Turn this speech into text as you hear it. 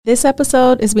This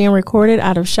episode is being recorded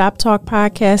out of Shop Talk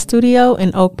Podcast Studio in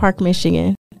Oak Park,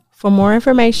 Michigan. For more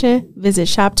information, visit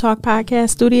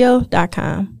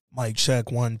shoptalkpodcaststudio.com. Mic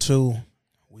check 1 2.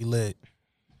 We lit.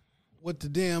 What the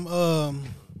damn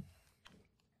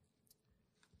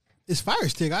it's Fire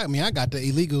Stick. I mean, I got the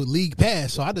illegal league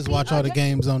pass, so I just watch all the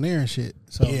games on there and shit.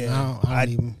 So Yeah. I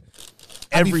don't even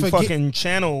Every fucking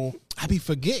channel. I be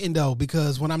forgetting though,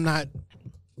 because when I'm not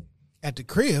at the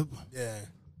crib, Yeah.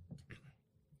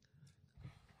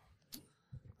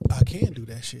 I can't do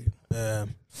that shit. All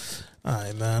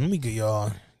right, man. Let me give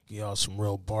y'all some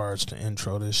real bars to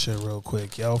intro this shit real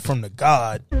quick, yo. From the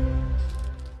God.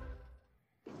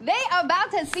 They about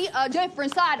to see a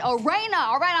different side. Arena,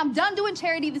 all right? I'm done doing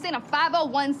charity. This ain't a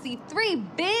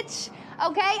 501c3, bitch.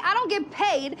 Okay? I don't get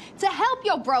paid to help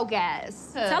your broke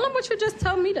ass. Tell them what you just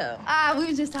told me, though. We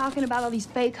were just talking about all these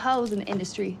fake hoes in the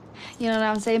industry. You know what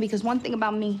I'm saying? Because one thing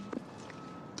about me,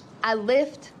 I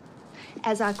lift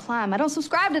as I climb. I don't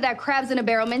subscribe to that crabs in a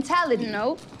barrel mentality.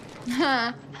 Nope.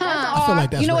 Huh. I feel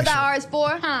like that's You know what racial. that R is for?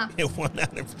 Huh?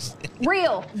 100%.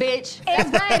 Real, bitch.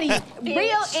 And ready.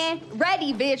 Real and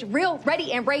ready, bitch. Real,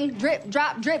 ready, and rain, drip,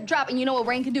 drop, drip, drop. And you know what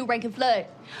rain can do? Rain can flood.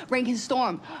 Rain can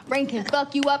storm. Rain can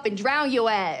fuck you up and drown your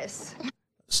ass.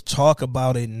 Let's talk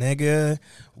about it, nigga.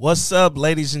 What's up,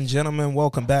 ladies and gentlemen?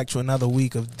 Welcome back to another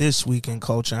week of This Week in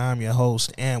Culture. I'm your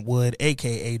host, Ant Wood,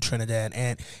 a.k.a. Trinidad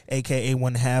Ant, a.k.a.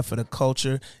 one half of the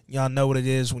culture. Y'all know what it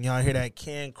is when y'all hear that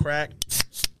can crack.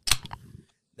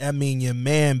 That mean your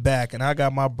man back. And I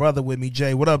got my brother with me,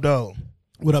 Jay. What up, though?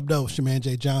 What up, though? It's your man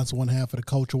Jay Johnson, one half of the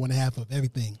culture, one half of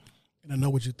everything. And I know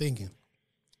what you're thinking.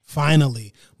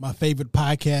 Finally, my favorite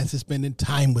podcast is spending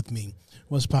time with me.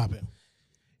 What's poppin'?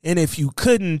 And if you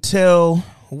couldn't tell,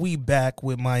 we back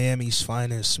with Miami's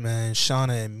finest, man,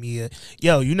 Shauna and Mia.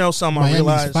 Yo, you know something I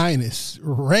realized? Miami's finest,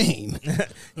 Rain.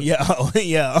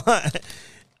 Yeah.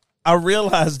 I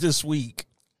realized this week,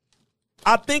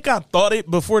 I think I thought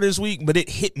it before this week, but it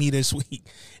hit me this week.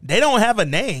 They don't have a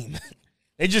name.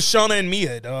 They just Shauna and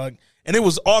Mia, dog. And it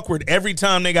was awkward every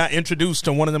time they got introduced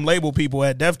to one of them label people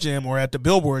at Def Jam or at the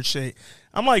Billboard shit.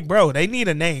 I'm like, bro, they need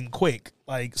a name quick.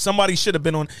 Like, somebody should have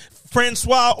been on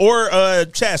Francois or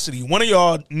Chastity. One of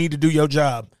y'all need to do your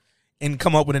job and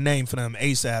come up with a name for them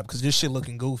ASAP, because this shit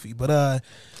looking goofy. But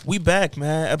we back,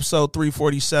 man. Episode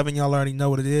 347. Y'all already know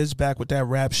what it is. Back with that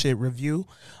rap shit review.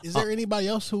 Is there anybody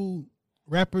else who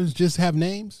rappers just have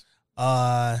names?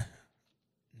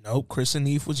 Nope. Chris and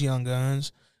Neef was Young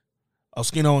Guns.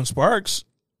 Oskino and Sparks,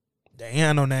 they ain't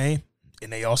had no name.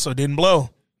 And they also didn't blow.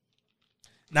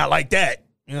 Not like that.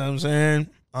 You know what I'm saying?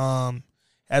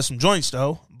 Had some joints,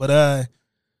 though. But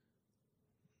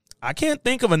I can't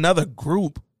think of another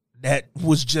group that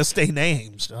was just their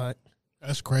names, dog.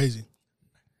 That's crazy.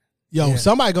 Yo,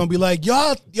 Somebody gonna be like,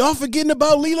 y'all forgetting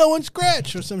about Lilo and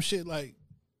Scratch or some shit like.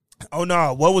 Oh,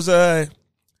 no. What was, I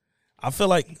feel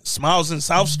like Smiles and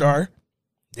Southstar.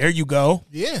 There you go.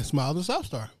 Yeah, Smile the South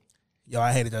Star. Yo,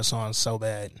 I hated that song so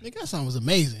bad. Nigga, that song was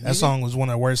amazing. That song was one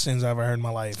of the worst things I've ever heard in my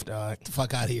life, dog. Get the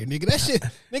fuck out of here, nigga. That shit,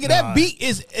 nigga, that beat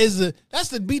that's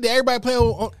the beat that everybody play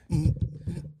on.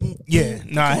 Yeah,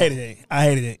 no, I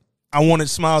hated it. I wanted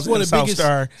Smiles and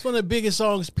Southstar. It's one of the biggest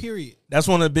songs, period. That's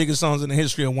one of the biggest songs in the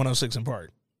history of 106 in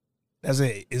Park. That's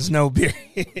it. It's no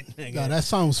period. No, that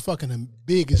song was fucking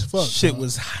big as fuck. Shit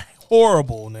was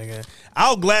horrible, nigga.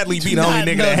 I'll gladly be the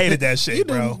only nigga that hated that shit,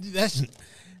 bro.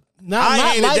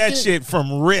 I hated that shit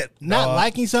from rip. Not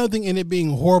liking something and it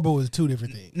being horrible is two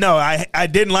different things. No, I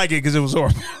didn't like it because it was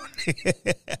horrible.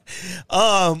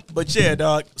 But yeah,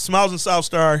 dog. Smiles and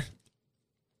Southstar,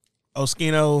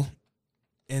 Oskino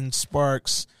and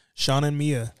Sparks, Shauna and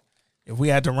Mia. If we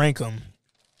had to rank them,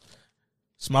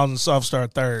 Smiles and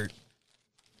Southstar third.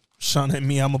 Shauna and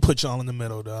Mia, I'm gonna put y'all in the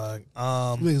middle, dog.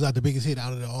 Niggas got the biggest hit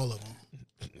out of all of them.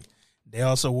 They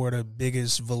also wore the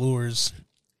biggest velours.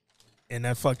 And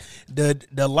that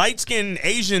the light skinned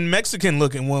Asian Mexican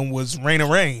looking one was Rain or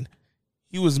Rain.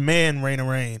 He was Rain or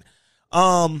Rain.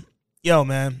 Yo,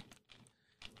 man.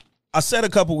 I said a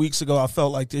couple weeks ago I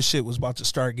felt like this shit was about to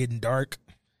start getting dark.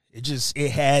 It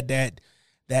had that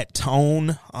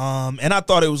tone. And I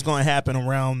thought it was gonna happen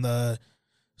around the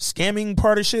scamming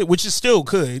part of shit, which it still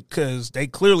could, because they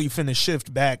clearly finna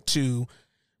shift back to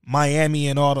Miami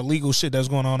and all the legal shit that's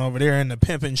going on over there and the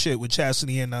pimping shit with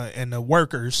Chastity and the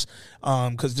workers,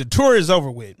 because the tour is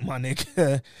over with, my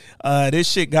nigga. This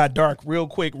shit got dark real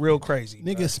quick, real crazy.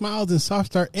 Nigga, Smiles and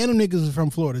Softstar, and them niggas is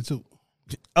from Florida too.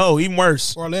 Oh, even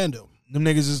worse. Orlando. Them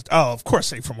niggas is, of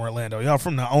course they from Orlando. Y'all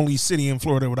from the only city in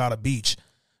Florida without a beach.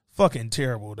 Fucking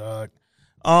terrible, dog.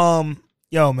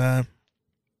 Yo, man.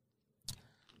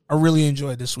 I really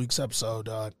enjoyed this week's episode,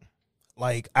 dog.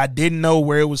 Like, I didn't know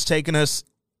where it was taking us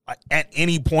at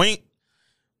any point,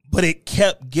 but it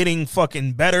kept getting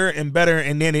fucking better and better,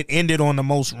 and then it ended on the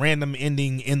most random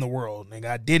ending in the world.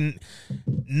 Nigga,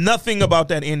 nothing about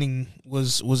that ending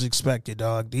was expected,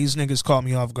 dog. These niggas caught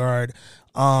me off guard.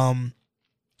 Shauna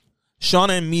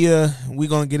and Mia, we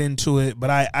gonna get into it, but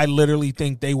I literally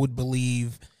think they would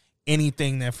believe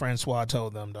anything that Francois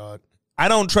told them, dog. I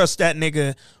don't trust that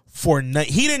nigga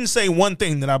he didn't say one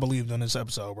thing that I believed on this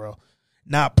episode, bro.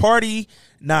 Not Party,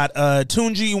 not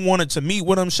Tunji wanted to meet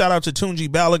with him. Shout out to Tunji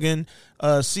Balogun,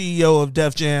 CEO of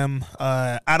Def Jam.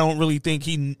 I don't really think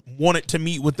he wanted to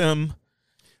meet with them.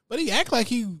 But he acted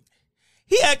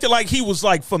like he was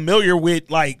like familiar with,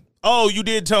 like, oh, you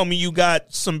did tell me you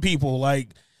got some people, like,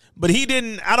 but he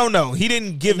didn't, I don't know. He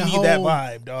didn't give me that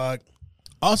vibe, dog.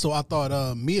 Also, I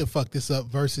thought Mia fucked this up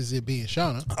versus it being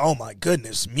Shauna. Oh my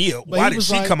goodness, Mia. Why did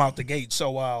she come out the gate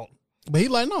so wild? But he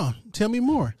like, no, tell me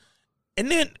more. And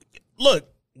then, look,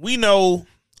 we know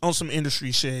on some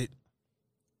industry shit,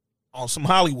 on some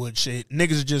Hollywood shit,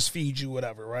 niggas just feed you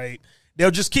whatever, right? They'll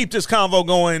just keep this convo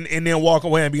going and then walk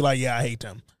away and be like, yeah, I hate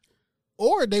them.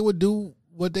 Or they would do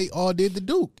what they all did to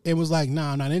Duke and was like,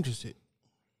 nah, I'm not interested.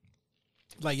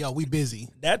 Like, yo, we busy.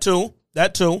 That too.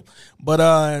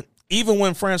 But even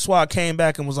when Francois came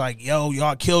back and was like, yo,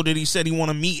 y'all killed it, he said he want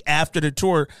to meet after the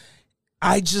tour,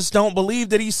 I just don't believe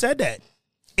that he said that.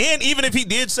 And even if he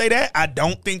did say that, I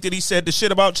don't think that he said the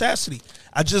shit about Chastity.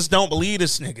 I just don't believe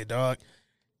this nigga, dog.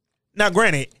 Now,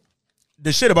 granted,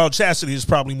 the shit about Chastity is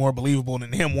probably more believable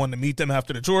than him wanting to meet them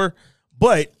after the tour,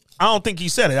 but I don't think he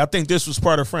said it. I think this was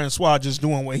part of Francois just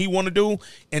doing what he want to do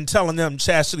and telling them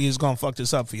Chastity is going to fuck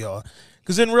this up for y'all.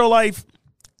 Because in real life,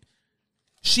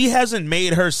 she hasn't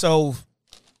made herself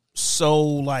so,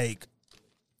 like,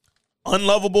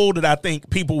 unlovable that I think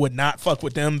people would not fuck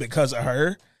with them because of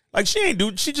her. Like, she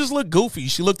just looked goofy.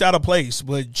 She looked out of place,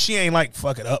 but she ain't, like,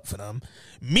 fuck it up for them.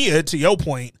 Mia, to your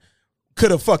point,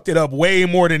 could have fucked it up way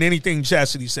more than anything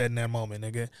Chastity said in that moment,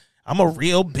 nigga. I'm a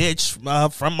real bitch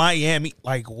from Miami.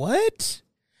 Like, what?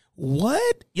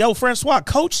 What? Yo, Francois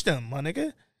coached them, my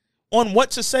nigga, on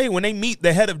what to say when they meet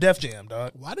the head of Def Jam,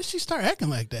 dog. Why did she start acting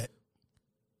like that?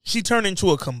 She turned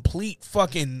into a complete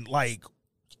fucking, like,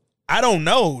 I don't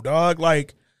know, dog.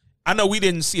 Like, I know we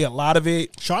didn't see a lot of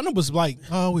it. Shauna was like,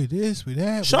 oh, we this, we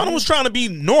that. Shauna was trying to be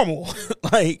normal.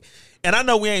 Like, and I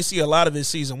know we ain't see a lot of it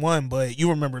season 1, but you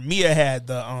remember Mia had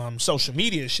the social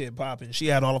media shit popping. She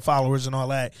had all the followers and all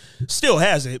that. Still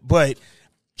has it, but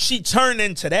she turned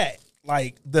into that.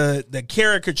 Like, the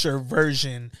caricature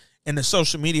version and the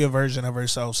social media version of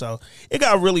herself. So it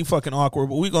got really fucking awkward,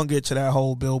 but we're going to get to that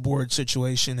whole Billboard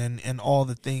situation and all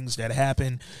the things that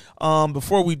happened.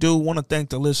 Before we do, want to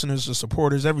thank the listeners, the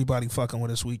supporters, everybody fucking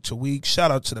with us week to week. Shout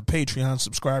out to the Patreon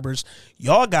subscribers.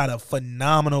 Y'all got a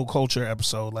phenomenal culture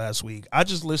episode last week. I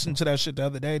just listened to that shit the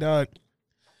other day, dog.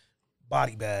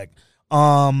 Body bag.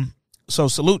 So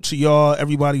salute to y'all,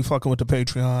 everybody fucking with the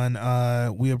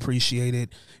Patreon. We appreciate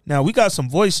it. Now, we got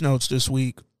some voice notes this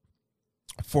week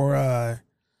for a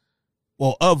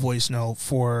voice note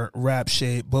for rap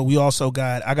shit, but we also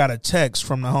I got a text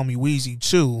from the homie Weezy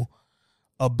too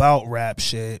about rap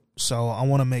shit, so I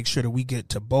want to make sure that we get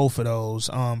to both of those.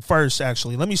 First,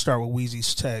 actually, let me start with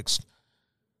Weezy's text.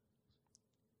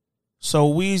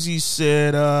 So Weezy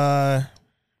said, oh,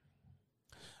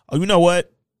 you know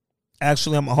what?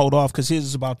 Actually, I'm gonna hold off because his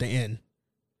is about to end.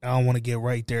 I don't want to get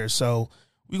right there, so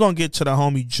we're gonna get to the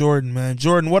homie Jordan, man.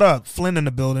 Jordan, what up? Flynn in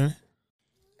the building.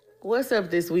 What's up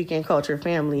this weekend, Culture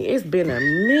family? It's been a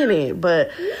minute,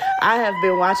 but I have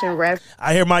been watching rap.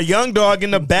 I hear my young dog in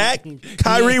the back.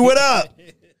 Kyrie, what up?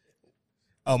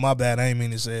 Oh, my bad. I ain't mean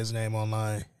to say his name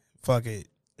online. Fuck it.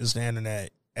 It's the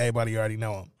internet. Everybody already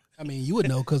know him. I mean, you would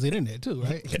know because the internet too,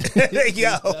 right?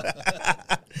 Yo.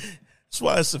 That's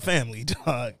why it's a family,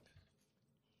 dog.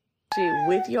 Shit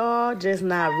with y'all, just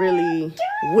not really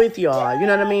with y'all. You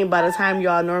know what I mean? By the time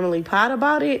y'all normally pod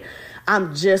about it,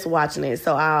 I'm just watching it.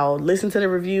 So I'll listen to the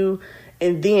review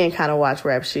and then kind of watch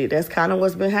rap shit. That's kind of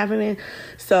what's been happening.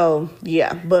 So,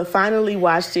 yeah. But finally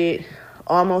watched it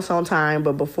almost on time,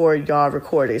 but before y'all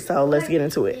recorded. So let's get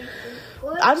into it.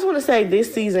 I just want to say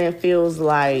this season feels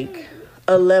like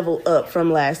a level up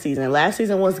from last season. Last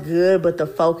season was good, but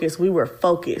we were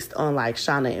focused on like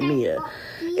Shauna and Mia.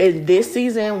 And this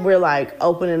season, we're like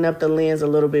opening up the lens a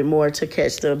little bit more to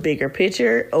catch the bigger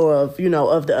picture of,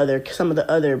 some of the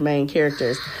other main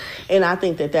characters. And I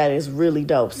think that is really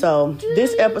dope. So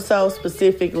this episode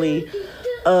specifically,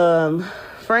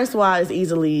 Francois is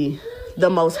easily the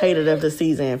most hated of the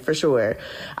season for sure.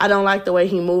 I don't like the way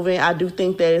he's moving. I do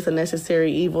think that it's a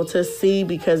necessary evil to see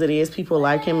because it is people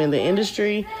like him in the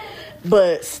industry.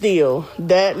 But still,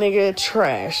 that nigga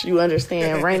trash. You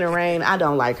understand? Rain and Rain, I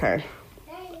don't like her.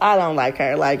 I don't like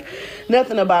her. Like,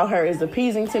 nothing about her is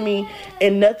appeasing to me,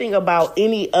 and nothing about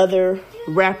any other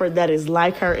rapper that is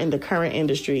like her in the current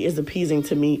industry is appeasing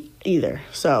to me either.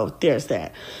 So there's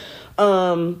that.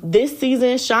 This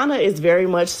season, Shauna is very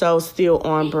much so still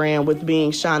on brand with being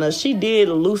Shauna. She did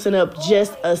loosen up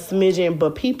just a smidgen,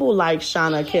 but people like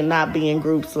Shauna cannot be in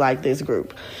groups like this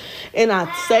group. And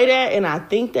I say that and I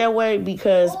think that way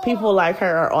because people like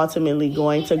her are ultimately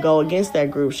going to go against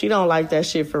that group. She don't like that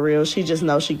shit for real. She just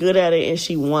knows she good at it and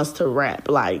she wants to rap.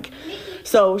 Like,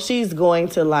 so she's going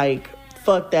to like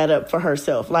fuck that up for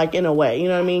herself, like in a way, you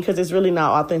know what I mean? Because it's really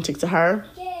not authentic to her.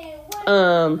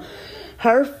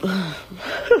 Her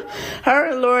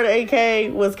and Lord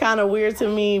AK was kind of weird to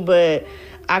me, but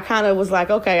I kind of was like,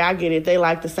 okay, I get it. They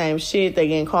like the same shit. They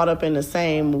getting caught up in the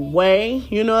same way.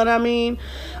 You know what I mean?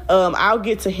 I'll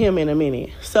get to him in a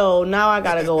minute. So now I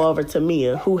got to go over to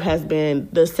Mia, who has been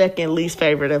the second least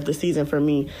favorite of the season for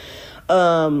me.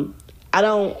 One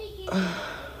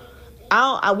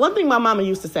thing my mama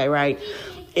used to say, right,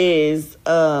 is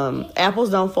apples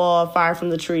don't fall far from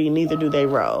the tree, neither do they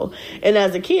roll. And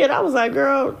as a kid, I was like,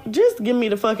 girl, just give me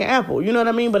the fucking apple. You know what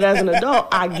I mean? But as an adult,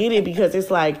 I get it because it's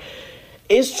like,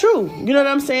 it's true. You know what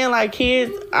I'm saying? Like,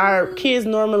 our kids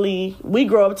normally, we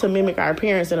grow up to mimic our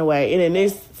parents in a way. And in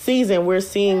this season, we're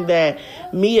seeing that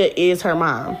Mia is her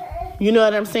mom. You know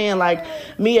what I'm saying? Like,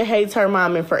 Mia hates her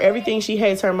mom, and for everything she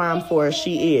hates her mom for,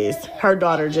 she is. Her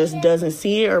daughter just doesn't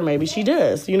see it, or maybe she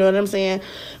does. You know what I'm saying?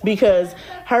 Because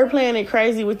her playing it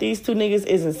crazy with these two niggas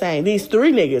is insane. These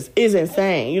three niggas is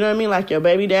insane. You know what I mean? Like your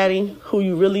baby daddy, who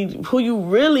you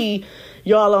really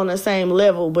y'all on the same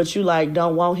level, but you like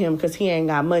don't want him because he ain't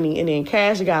got money. And then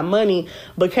Cash got money,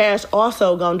 but Cash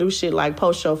also gonna do shit like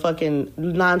post your fucking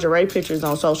lingerie pictures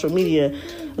on social media.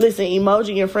 Listen,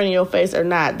 emoji in front of your face or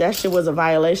not, that shit was a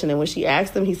violation. And when she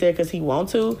asked him, he said because he want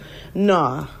to.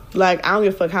 Nah. Like, I don't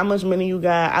give a fuck how much money you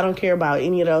got. I don't care about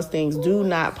any of those things. Do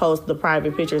not post the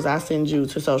private pictures I send you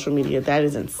to social media. That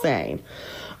is insane.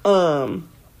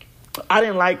 I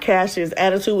didn't like Cash's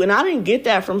attitude, and I didn't get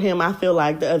that from him, I feel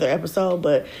like, the other episode.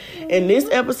 But in this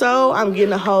episode, I'm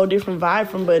getting a whole different vibe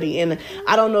from Buddy. And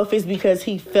I don't know if it's because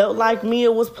he felt like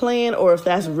Mia was playing or if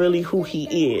that's really who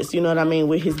he is, you know what I mean,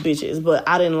 with his bitches. But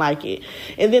I didn't like it.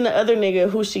 And then the other nigga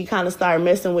who she kind of started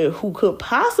messing with, who could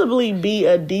possibly be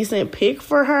a decent pick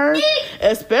for her,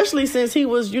 especially since he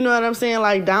was, you know what I'm saying,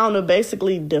 like down to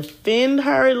basically defend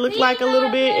her, it looked like a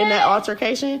little bit in that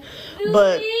altercation.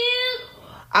 But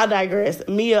I digress.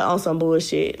 Mia on some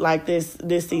bullshit like this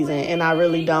season, and I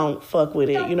really don't fuck with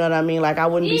it. You know what I mean? Like, I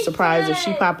wouldn't be surprised if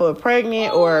she pop up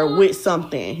pregnant or with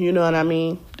something. You know what I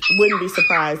mean? Wouldn't be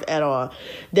surprised at all.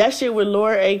 That shit with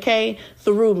Lord AK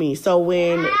threw me. So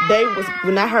when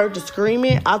I heard the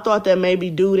screaming, I thought that maybe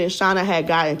Dude and Shauna had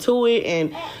got into it,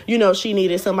 and you know she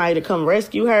needed somebody to come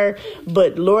rescue her.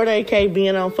 But Lord AK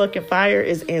being on fucking fire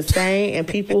is insane, and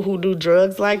people who do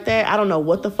drugs like that, I don't know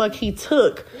what the fuck he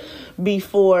took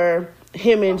before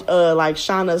him and like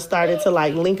Shauna started to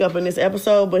like link up in this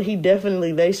episode, but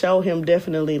they show him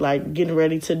definitely like getting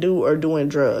ready to do or doing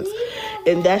drugs,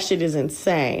 and that shit is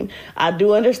insane. I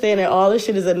do understand that all this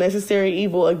shit is a necessary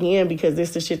evil again because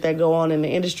it's the shit that go on in the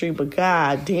industry, but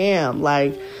god damn,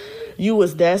 like, you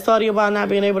was that salty about not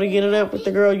being able to get it up with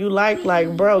the girl you like,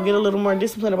 bro, get a little more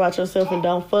discipline about yourself and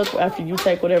don't fuck after you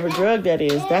take whatever drug that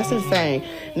is. That's insane.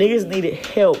 Niggas needed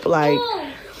help, like.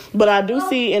 But I do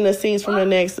see in the scenes from the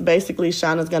next, basically,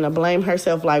 Shauna's going to blame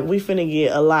herself. Like, we finna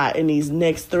get a lot in these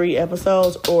next 3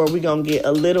 episodes, or we going to get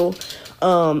a little.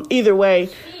 Either way,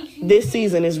 this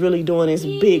season is really doing this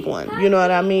big one. You know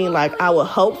what I mean? Like, I would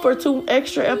hope for 2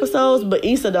 extra episodes, but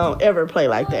Issa don't ever play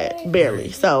like that.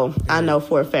 Barely. So, I know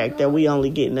for a fact that we only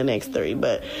get in the next 3.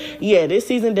 But, yeah, this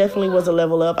season definitely was a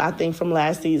level up, I think, from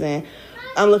last season.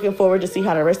 I'm looking forward to see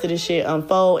how the rest of this shit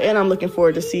unfold, and I'm looking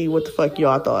forward to see what the fuck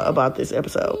y'all thought about this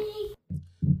episode.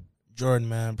 Jordan,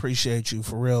 man, appreciate you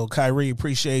for real. Kyrie,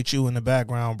 appreciate you in the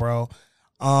background, bro.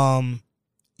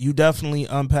 You definitely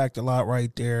unpacked a lot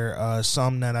right there.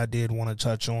 Some that I did want to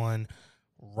touch on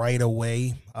right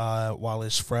away while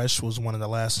it's fresh was one of the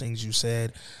last things you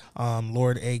said.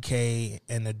 Lord AK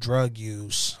and the drug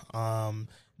use.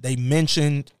 They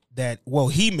mentioned that,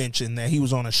 he mentioned that he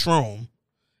was on a shroom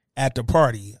at the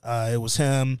party. It was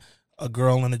him, a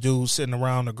girl, and a dude sitting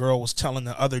around. The girl was telling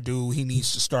the other dude he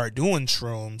needs to start doing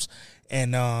shrooms.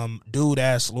 And dude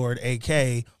asked Lord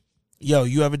AK, yo,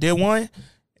 you ever did one?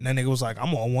 And that nigga was like,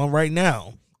 I'm on one right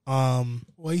now. Well,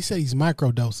 he said he's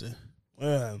microdosing.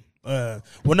 Well,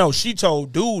 no, she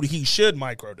told dude he should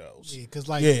microdose. Yeah, because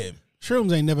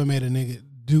shrooms ain't never made a nigga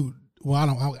do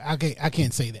Well, I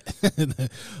can't say that.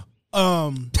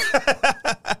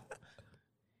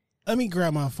 Let me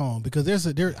grab my phone because I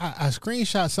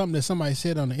screenshot something that somebody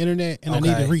said on the internet and I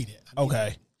need to read it.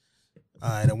 Okay. All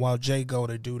right, and while Jay go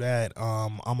to do that,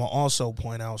 I'm gonna also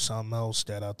point out something else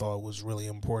that I thought was really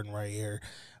important right here.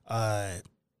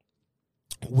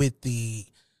 With the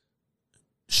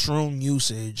shroom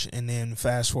usage, and then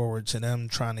fast forward to them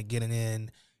trying to get it in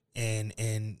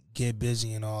and get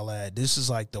busy and all that. This is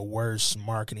like the worst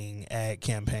marketing ad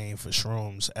campaign for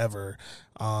shrooms ever,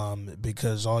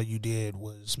 because all you did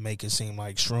was make it seem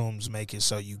like shrooms make it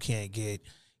so you can't get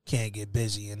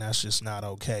busy, and that's just not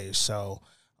okay. So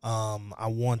I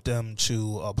want them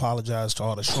to apologize to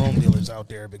all the shroom dealers out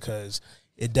there, because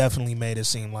it definitely made it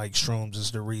seem like shrooms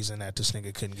is the reason that this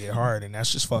nigga couldn't get hard, and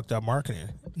that's just fucked up marketing.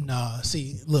 Nah,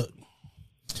 see, look.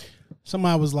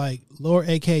 Somebody was like, Lord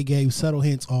AK gave subtle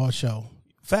hints all show.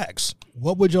 Facts.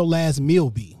 What would your last meal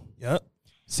be? Yep.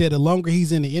 Said the longer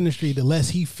he's in the industry, the less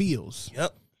he feels.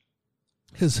 Yep.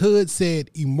 His hood said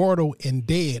immortal and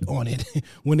dead on it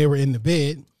when they were in the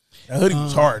bed. That hoodie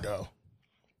was hard, though.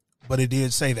 But it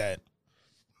did say that.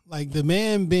 Like, the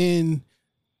man been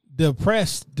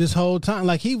depressed this whole time.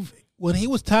 Like, when he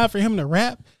was time for him to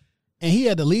rap and he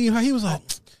had to leave her, he was like,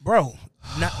 bro,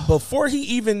 before he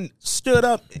even stood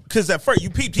up, because at first, you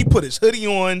peeped, he put his hoodie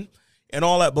on and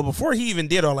all that, but before he even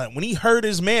did all that, when he heard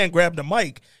his man grab the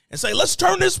mic and say, let's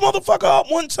turn this motherfucker up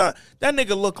one time, that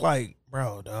nigga looked like,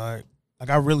 bro, dog, like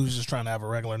I really was just trying to have a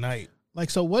regular night. Like,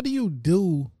 so what do you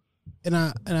do? And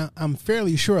I'm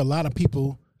fairly sure a lot of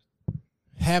people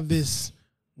have this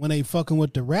when they fucking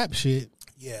with the rap shit.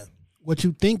 Yeah. What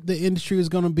you think the industry is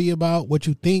going to be about, what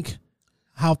you think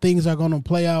how things are going to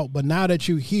play out, but now that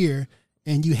you're here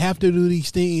and you have to do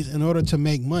these things in order to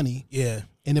make money. Yeah.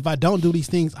 And if I don't do these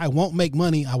things, I won't make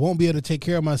money. I won't be able to take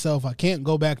care of myself. I can't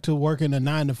go back to working a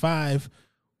 9 to 5,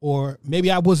 or maybe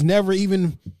I was never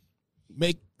even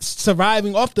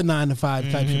surviving off the 9 to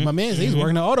 5 type shit. My man said he's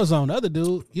working at AutoZone. The other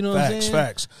dude, you know what I'm saying?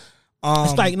 Facts.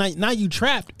 It's like now you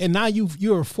trapped, and now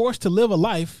you're forced to live a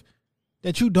life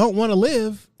that you don't want to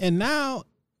live, and now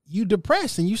you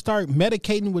depressed and you start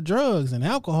medicating with drugs and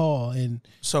alcohol. And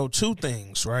so two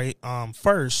things, right?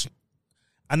 First,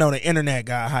 I know the internet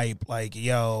got hype, like,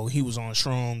 yo, he was on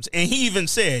shrooms, and he even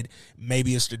said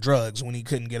maybe it's the drugs when he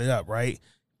couldn't get it up, right?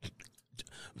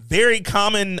 Very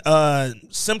common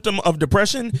symptom of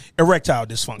depression, erectile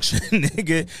dysfunction.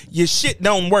 Nigga, your shit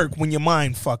don't work when your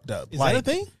mind fucked up. Is that a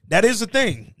thing? That is a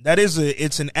thing.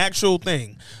 It's an actual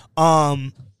thing.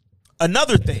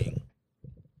 Another thing,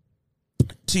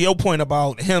 to your point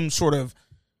about him sort of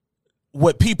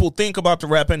what people think about the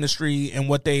rap industry and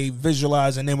what they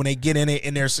visualize, and then when they get in it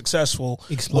and they're successful,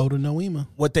 explode in Noema.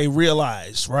 What they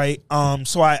realize, right?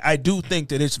 So I do think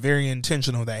that it's very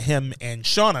intentional that him and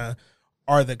Shauna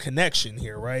are the connection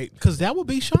here, right? Because that would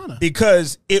be Shauna.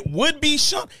 Because it would be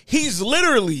Shauna. He's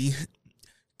literally,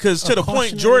 because to the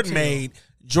point Jordan made,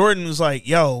 Jordan was like,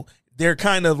 yo, they're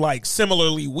kind of like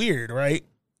similarly weird, right?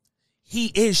 He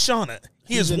is Shauna.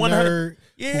 He is 100.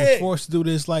 Yeah, forced to do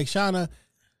this. Like, Shauna,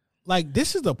 like,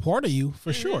 this is a part of you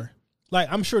for sure.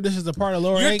 Like, I'm sure this is a part of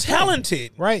Laura. You're AK,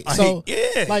 talented, right? So,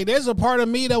 like, there's a part of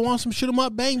me that wants some shoot 'em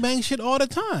up, bang bang shit all the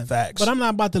time. Facts. But I'm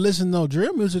not about to listen to no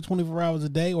drill music 24 hours a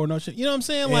day or no shit. You know what I'm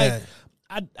saying? Yeah.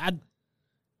 Like,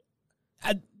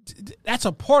 I that's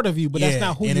a part of you, but that's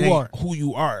not who you are. Who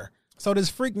you are. So this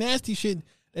freak nasty shit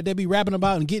that they be rapping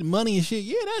about and getting money and shit.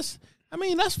 Yeah, that's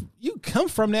you come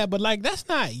from that, but like, that's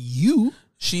not you.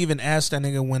 She even asked that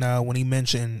nigga when he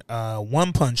mentioned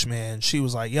One Punch Man. She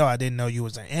was like, yo, I didn't know you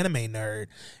was an anime nerd.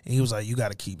 And he was like, you got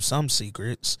to keep some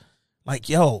secrets. Like,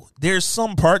 yo, there's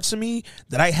some parts of me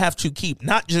that I have to keep,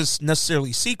 not just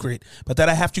necessarily secret, but that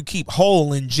I have to keep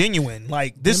whole and genuine.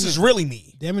 Like, this is really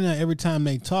me. Damn it, every time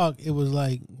they talk, it was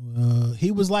like,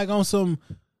 he was like on some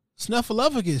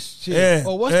Snuffleupagus shit. Yeah,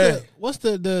 Or what's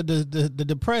the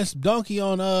depressed donkey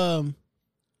on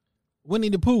Winnie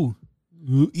the Pooh?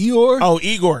 Eeyore? Oh,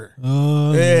 Igor.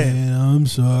 Oh, yeah. Man, I'm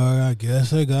sorry. I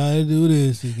guess I gotta do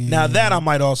this again. Now, that I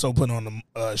might also put on the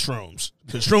shrooms.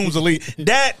 Because shrooms elite.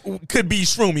 That could be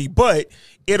shroomy, but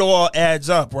it all adds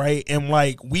up, right? And,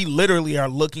 like, we literally are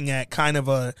looking at kind of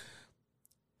a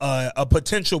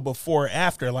potential before or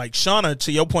after. Like, Shauna,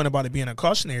 to your point about it being a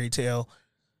cautionary tale,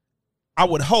 I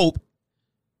would hope,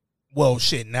 well,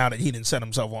 shit, now that he didn't set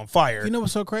himself on fire. You know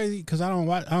what's so crazy? Because I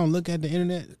don't look at the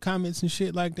internet comments and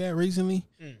shit like that recently.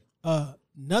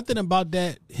 Nothing about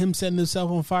that, him setting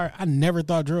himself on fire, I never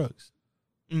thought drugs.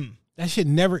 That shit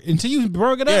never, until you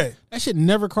brought it up, that shit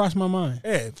never crossed my mind.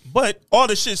 Yeah, but all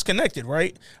the shit's connected,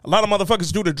 right? A lot of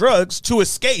motherfuckers do the drugs to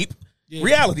escape.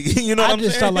 reality. You know what I'm saying? I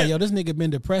just thought like, yo, this nigga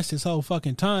been depressed this whole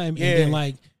fucking time. Yeah.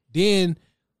 And then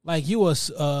you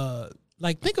was,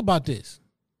 think about this.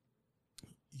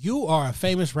 You are a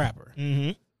famous rapper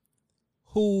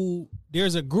who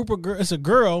there's a group of girls, it's a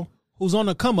girl who's on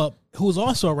the come up who's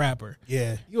also a rapper.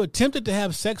 Yeah. You attempted to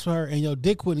have sex with her and your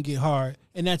dick wouldn't get hard,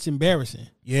 and that's embarrassing.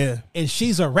 Yeah. And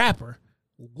she's a rapper.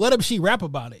 What if she rap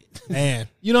about it? Man.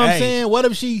 You know what I'm saying? What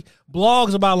if she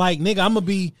blogs about like, nigga, I'm gonna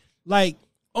be like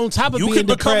on top of you being could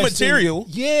become depressed material.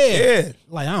 Yeah.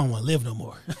 Like, I don't want to live no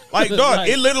more. Like, dog,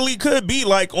 it literally could be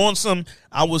like on some,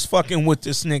 I was fucking with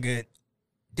this nigga.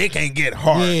 Dick ain't get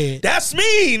hard. Yeah. That's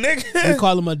me, nigga. We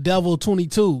call him a devil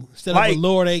 22 instead of a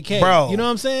Lord AK. Bro. You know what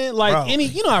I'm saying? Like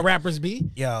you know how rappers be.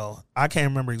 Yo, I can't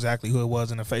remember exactly who it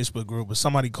was in the Facebook group, but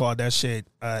somebody called that shit.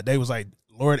 They was like,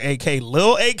 Lord AK,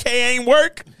 Lil AK ain't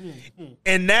work.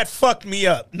 And that fucked me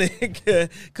up, nigga.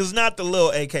 Cause not the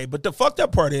Lil AK. But the fucked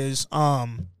up part is,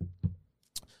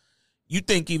 you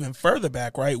think even further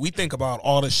back, right? We think about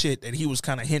all the shit that he was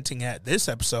kind of hinting at this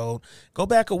episode. Go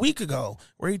back a week ago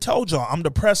where he told y'all, I'm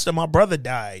depressed and my brother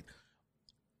died.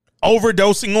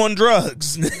 Overdosing on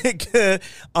drugs.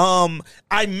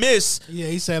 I miss. Yeah,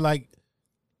 he said like,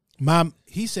 my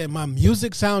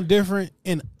music sound different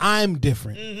and I'm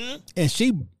different. And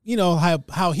she, you know,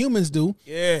 how humans do.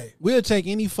 Yeah. We'll take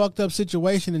any fucked up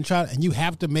situation and you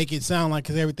have to make it sound like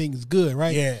because everything is good,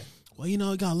 right? Yeah. Well, you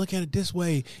know, you gotta look at it this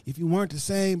way. If you weren't the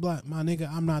same, my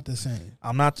nigga, I'm not the same.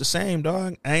 I'm not the same,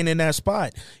 dog. I ain't in that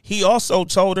spot. He also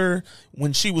told her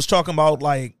when she was talking about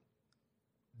like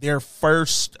their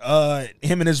first,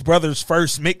 him and his brother's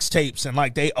first mixtapes and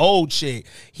like they old shit.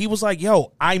 He was like,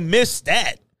 yo, I miss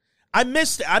that. I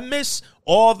miss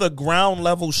all the ground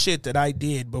level shit that I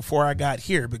did before I got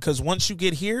here. Because once you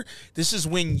get here, this is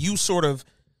when you sort of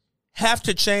have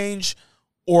to change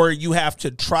or you have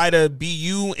to try to be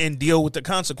you and deal with the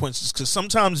consequences. Because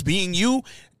sometimes being you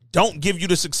don't give you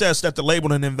the success that the label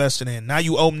done invested in. Now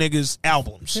you owe niggas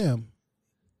albums. Damn.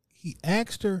 He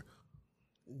asked her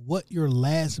what your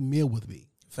last meal would be.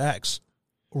 Facts.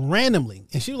 Randomly.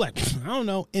 And she was like, I don't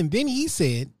know. And then he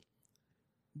said,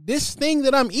 this thing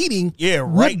that I'm eating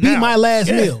right would be now. my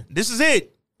last meal. This is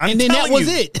it. And then that was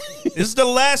it. This is the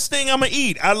last thing I'm going to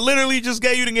eat. I literally just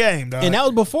gave you the game, dog. And that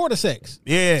was before the sex.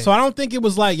 Yeah. So I don't think it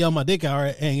was like, yo, my dick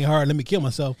ain't hard, let me kill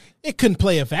myself. It couldn't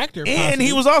play a factor. And possibly.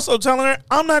 he was also telling her,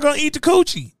 I'm not going to eat the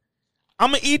coochie.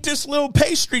 I'm going to eat this little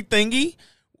pastry thingy.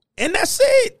 And that's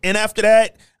it. And after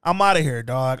that, I'm out of here,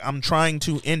 dog. I'm trying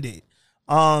to end it.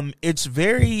 I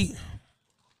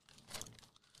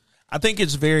think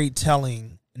it's very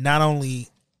telling, not only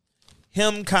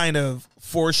him kind of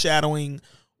foreshadowing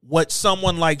what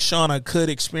someone like Shauna could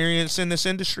experience in this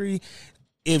industry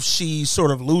if she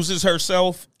sort of loses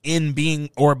herself in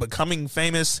being or becoming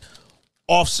famous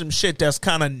off some shit that's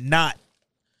kind of not,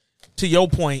 to your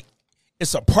point,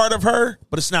 it's a part of her,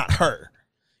 but it's not her.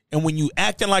 And when you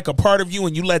acting like a part of you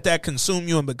and you let that consume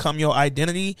you and become your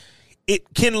identity,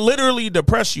 it can literally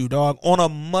depress you, dog, on a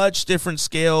much different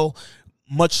scale,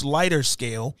 much lighter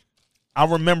scale. I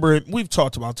remember, we've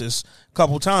talked about this a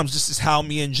couple times. This is how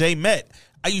me and Jay met.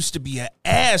 I used to be an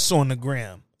ass on the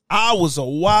gram. I was a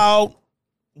wild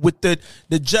with the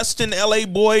Justin LA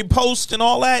boy post and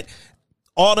all that.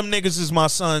 All them niggas is my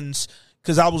sons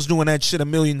because I was doing that shit a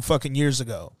million fucking years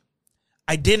ago.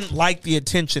 I didn't like the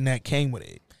attention that came with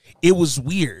it. It was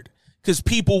weird because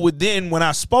people would then, when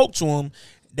I spoke to them,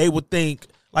 they would think,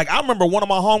 like, I remember one of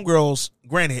my homegirls,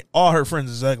 granted, all her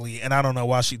friends is ugly, and I don't know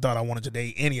why she thought I wanted to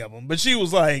date any of them, but she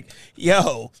was like,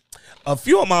 yo, a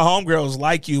few of my homegirls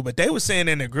like you, but they were saying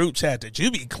in the group chat that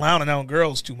you be clowning on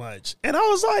girls too much. And I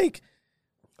was like,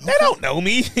 they don't know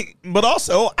me, but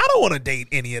also, I don't want to date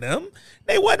any of them.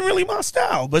 They wasn't really my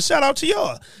style, but shout out to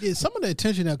y'all. Yeah, some of the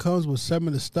attention that comes with some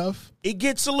of the stuff. It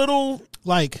gets a little,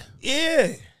 like,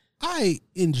 yeah. I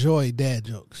enjoy dad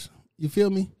jokes. You feel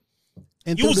me?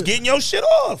 And you was getting your shit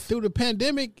off. Through the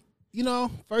pandemic, you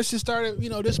know, first it started, you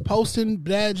know, just posting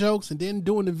dad jokes and then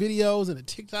doing the videos and the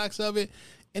TikToks of it.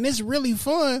 And it's really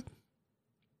fun.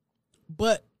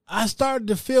 But I started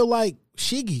to feel like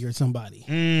Shiggy or somebody.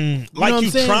 Like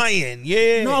you trying,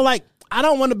 yeah. No, like, I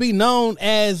don't want to be known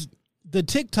as the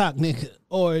TikTok nigga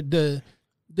or the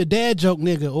dad joke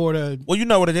nigga or the... Well, you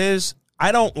know what it is?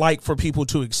 I don't like for people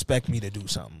to expect me to do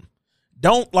something.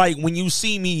 Don't, like, when you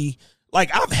see me...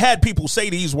 Like, I've had people say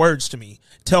these words to me,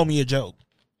 tell me a joke.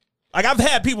 Like, I've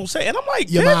had people say, and I'm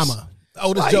like, your mama.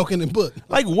 Oldest like, joke in the book.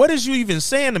 Like, what is you even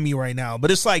saying to me right now?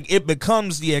 But it's like, it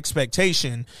becomes the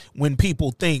expectation when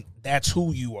people think that's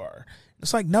who you are.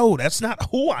 It's like, no, that's not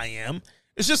who I am.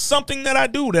 It's just something that I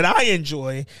do that I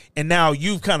enjoy. And now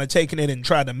you've kind of taken it and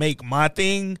tried to make my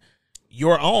thing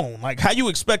your own. Like, how you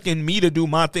expecting me to do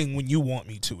my thing when you want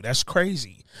me to? That's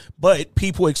crazy. But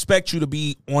people expect you to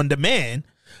be on demand.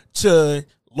 To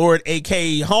Lord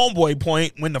A.K. Homeboy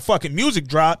point, when the fucking music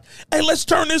dropped, hey, let's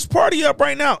turn this party up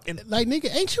right now. And like,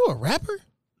 nigga, ain't you a rapper?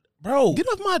 Bro. Get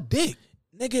off my dick.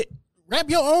 Nigga. Rap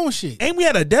your own shit. Ain't we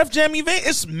had a Def Jam event?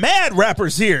 It's mad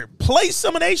rappers here. Play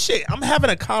some of that shit. I'm having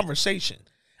a conversation.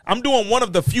 I'm doing one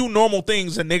of the few normal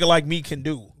things a nigga like me can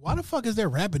do. Why the fuck is there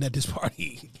rapping at this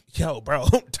party? Yo, bro,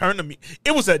 turn to me.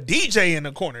 It was a DJ in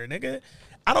the corner, nigga.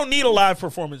 I don't need a live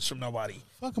performance from nobody.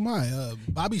 Fuck am I?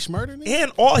 Bobby Shmurda? Nigga?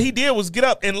 And all he did was get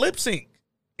up and lip sync.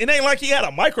 It ain't like he had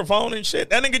a microphone and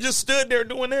shit. That nigga just stood there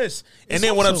doing this and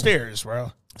then went upstairs,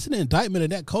 bro. It's an indictment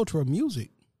of that culture of music.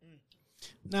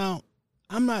 Now,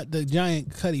 I'm not the giant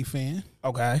Cudi fan.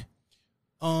 Okay.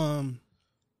 I'm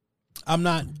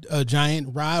not a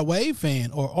giant Rod Wave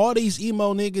fan or all these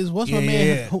emo niggas. What's my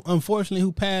man who unfortunately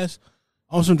who passed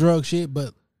on some drug shit,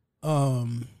 but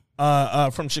from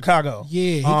Chicago.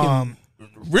 Yeah, he can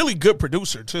really good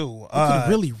producer too. He could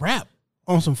really rap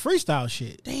on some freestyle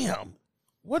shit. Damn.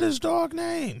 What is dog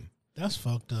name? That's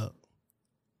fucked up.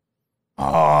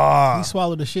 He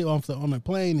swallowed the shit on the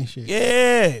plane and shit.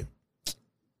 Yeah.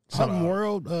 Something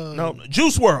World. No,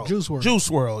 Juice World. Juice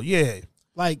World. Yeah.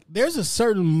 Like there's a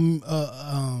certain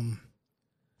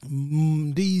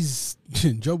these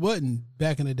Joe Budden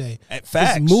back in the day. At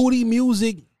facts. This moody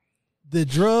music, the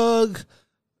drug,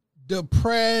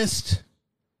 depressed,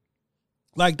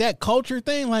 like that culture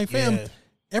thing. Like fam,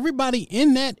 everybody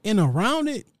in that and around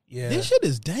it. Yeah, this shit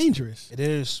is dangerous. It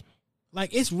is.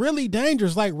 Like it's really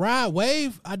dangerous. Like Rod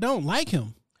Wave, I don't like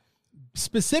him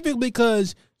specifically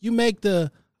because you make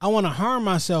the I want to harm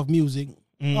myself music.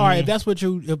 Mm-hmm. All right, if that's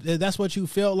what you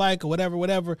felt like or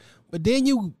whatever. But then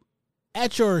you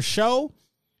at your show,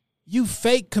 you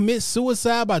fake commit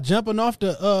suicide by jumping off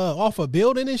a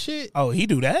building and shit. Oh, he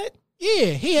do that? Yeah,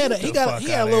 he had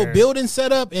a little building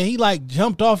set up and he like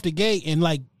jumped off the gate and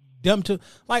like dumped to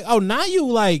like, oh, now you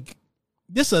like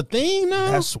this a thing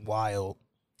now? That's wild.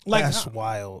 Like that's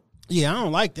wild. Yeah, I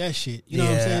don't like that shit. You know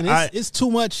what I'm saying? It's too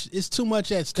much. It's too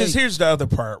much at stake. Because here's the other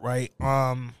part, right?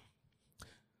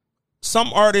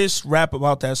 Some artists rap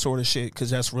about that sort of shit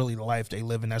because that's really the life they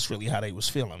live and that's really how they was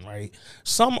feeling, right?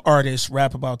 Some artists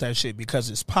rap about that shit because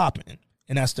it's popping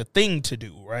and that's the thing to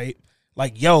do, right?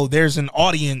 Like, yo, there's an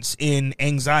audience in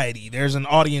anxiety. There's an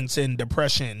audience in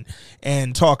depression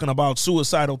and talking about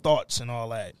suicidal thoughts and all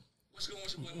that.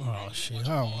 Oh, shit.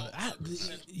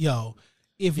 Yo,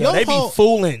 if yo, they be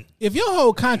fooling. If your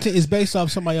whole content is based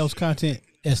off somebody else's content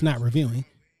that's not reviewing,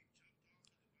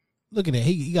 look at that.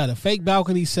 He got a fake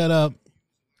balcony set up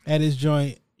at his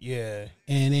joint. Yeah.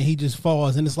 And then he just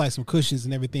falls, and it's like some cushions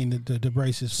and everything to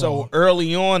brace his fall. So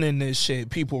early on in this shit,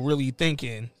 people really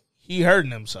thinking he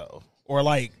hurting himself. Or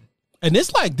like. And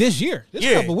it's like this year. This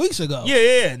a couple weeks ago.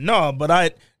 Yeah. No,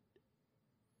 but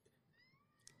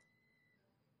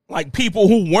like people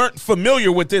who weren't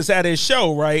familiar with this at his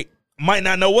show, right, might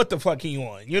not know what the fuck he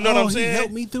on. You know what I'm saying? He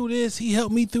helped me through this. He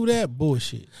helped me through that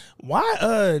bullshit.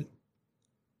 Why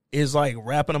is like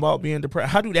rapping about being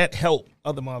depressed? How do that help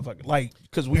other motherfuckers? Like,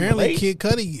 because we apparently Kid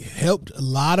Cudi helped a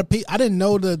lot of people. I didn't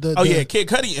know yeah, Kid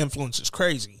Cudi influence is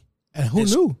crazy. And who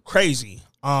knew? Crazy.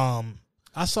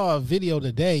 I saw a video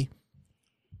today.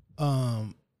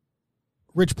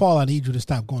 Rich Paul, I need you to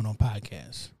stop going on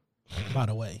podcasts. By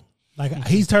the way, like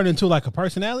he's turned into like a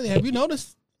personality. Have you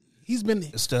noticed? He's been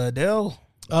it's the Adele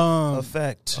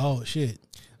effect. Oh shit!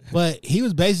 But he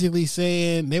was basically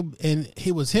saying and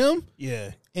it was him.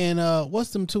 Yeah. And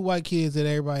what's them two white kids that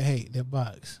everybody hate that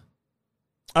box?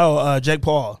 Oh, Jake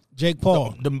Paul.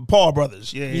 The Paul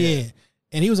brothers. Yeah.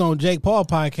 And he was on Jake Paul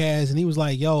podcast and he was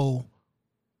like, yo,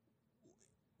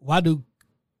 why don't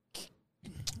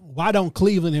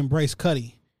Cleveland embrace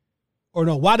Cudi? Or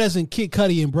no, why doesn't Kid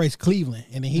Cudi embrace Cleveland?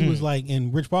 And then he was like,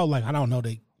 and Rich Paul like, I don't know,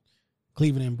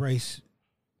 Cleveland embrace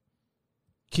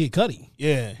Kid Cudi.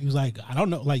 Yeah. He was like, I don't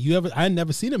know. Like I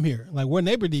never seen him here. Like where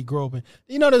neighbor did he grow up in?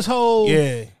 You know, this whole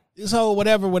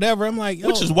whatever. I'm like,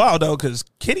 which is wild though, because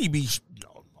Kitty be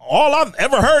all I've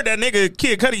ever heard that nigga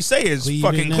Kid Cudi say is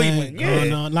fucking Cleveland. Yeah.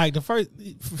 No, like the first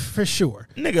for sure.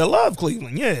 Nigga love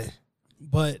Cleveland, yeah.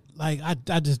 But like I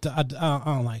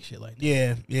don't like shit like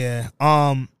that. Yeah.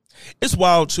 It's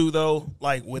wild too though,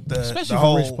 like with especially the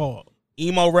whole Rich Paul.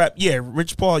 Emo rap. Yeah,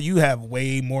 Rich Paul, you have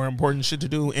way more important shit to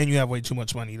do and you have way too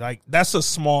much money. Like that's a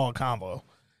small combo.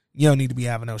 You don't need to be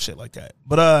having no shit like that.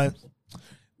 But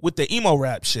with the emo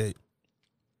rap shit,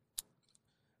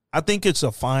 I think it's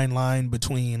a fine line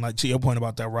between, like, to your point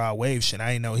about that Rod Wave shit.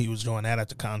 I didn't know he was doing that at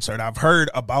the concert. I've heard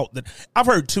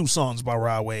 2 songs by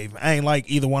Rod Wave. I ain't like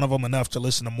either one of them enough to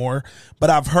listen to more, but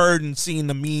I've heard and seen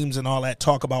the memes and all that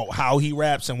talk about how he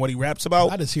raps and what he raps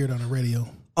about. I just hear it on the radio.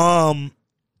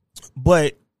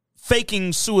 But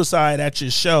faking suicide at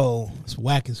your show, It's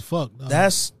whack as fuck, dog.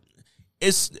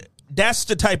 That's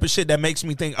the type of shit that makes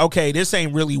me think, okay, this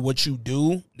ain't really what you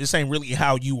do. This ain't really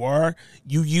how you are.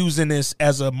 You using this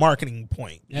as a marketing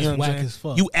point. That's you know what I'm whack saying? as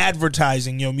fuck. You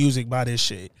advertising your music by this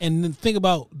shit. And then think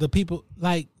about the people,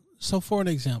 like, so for an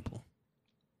example,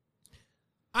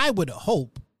 I would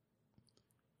hope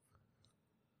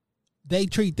they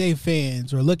treat their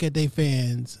fans or look at their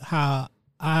fans how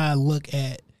I look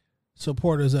at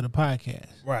supporters of the podcast.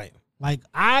 Right. Like,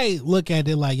 I look at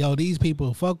it like, yo, these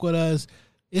people fuck with us.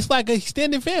 It's like an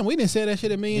extended family. We didn't say that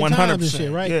shit a million 100%, times and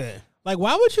shit, right? yeah. Like,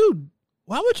 why would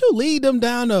you lead them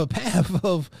down the path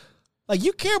of, like,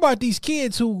 you care about these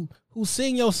kids who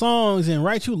sing your songs and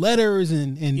write you letters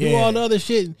and do all the other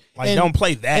shit. Like, and, don't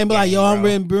play that and be like, game, yo, I'm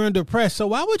bro. being depressed. So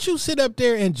why would you sit up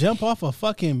there and jump off a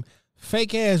fucking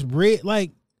fake ass bridge?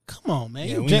 Like, come on, man.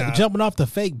 Yeah, You we not- jumping off the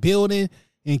fake building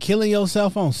and killing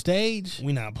yourself on stage.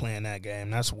 We not playing that game.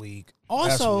 That's weak.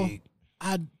 Also, That's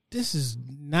weak. this is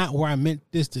not where I meant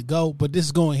this to go, but this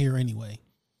is going here anyway.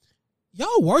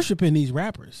 Y'all worshiping these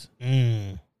rappers.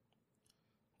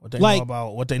 What they like-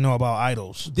 know about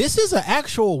idols. This is an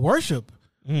actual worship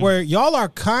where y'all are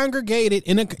congregated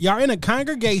y'all in a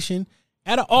congregation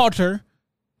at an altar,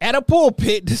 at a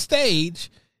pulpit, the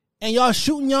stage, and y'all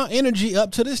shooting y'all energy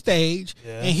up to the stage,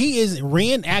 and he is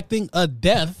reenacting a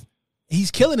death.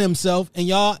 He's killing himself, and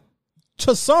y'all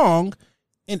to song,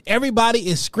 and everybody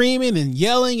is screaming and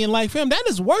yelling and like, fam, that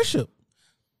is worship.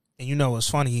 And you know what's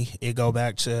funny? It go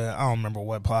back to, I don't remember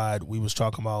what pod we was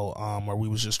talking about, where we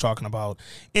was just talking about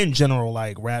in general,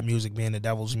 like rap music being the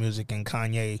devil's music, and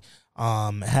Kanye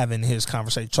having his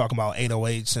conversation talking about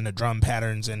 808s and the drum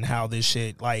patterns and how this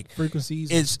shit, like, Frequencies.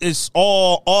 it's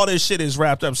all this shit is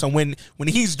wrapped up. So when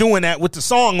he's doing that with the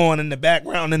song on in the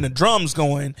background and the drums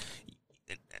going,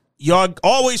 y'all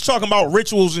always talking about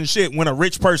rituals and shit. When a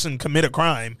rich person commit a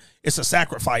crime, it's a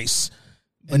sacrifice.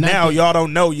 But And now y'all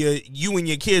don't know you and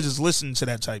your kids is listening to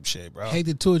that type shit, bro. hate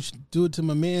to do it to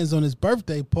my man's on his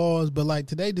birthday, pause, but like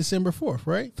today, December 4th,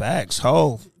 right? Facts,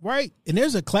 Hov. Right. And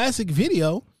there's a classic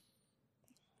video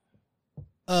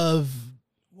of,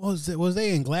 was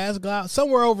they in Glasgow?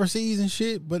 Somewhere overseas and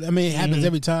shit, but I mean, it happens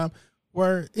every time,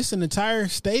 where it's an entire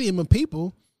stadium of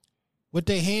people with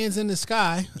their hands in the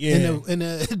sky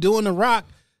and doing the rock,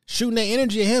 shooting their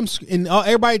energy at him, and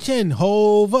everybody chanting,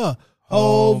 Hova.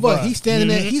 Over. He's standing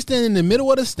there. He's standing in the middle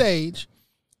of the stage.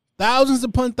 Tens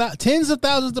of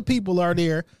thousands of people are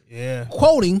there,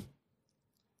 quoting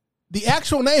the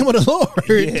actual name of the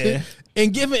Lord,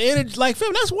 and giving energy. Like,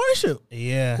 fam, that's worship.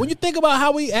 Yeah. When you think about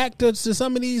how we act to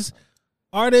some of these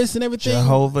artists and everything,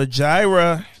 Jehovah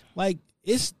Jireh. like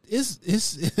it's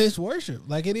worship.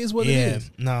 Like, it is what it is.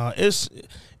 No,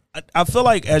 I feel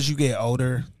like as you get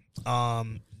older,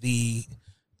 the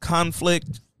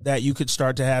conflict that you could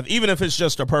start to have, even if it's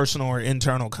just a personal or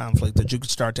internal conflict that you could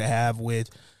start to have with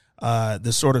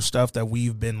the sort of stuff that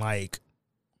we've been like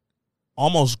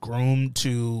almost groomed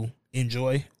to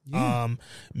enjoy.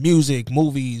 Music,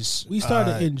 movies. We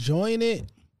started enjoying it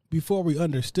before we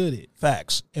understood it.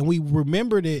 Facts. And we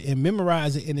remembered it and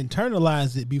memorized it and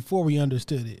internalized it before we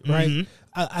understood it, right?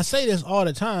 I say this all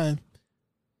the time.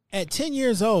 At 10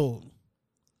 years old,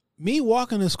 me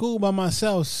walking to school by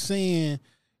myself saying,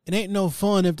 it ain't no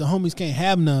fun if the homies can't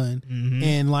have none.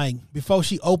 And like, before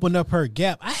she opened up her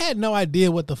gap, I had no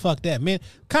idea what the fuck that meant.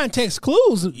 Context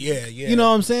clues. Yeah. You know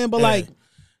what I'm saying? But like,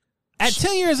 at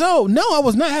 10 years old, no, I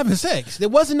was not having sex. There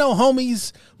wasn't no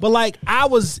homies, but like, I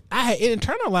had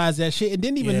internalized that shit and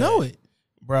didn't even know it.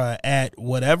 Bruh, at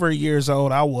whatever years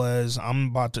old I was, I'm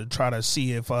about to try to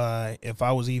see if I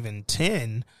was even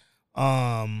 10.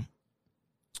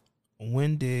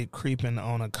 When did Creeping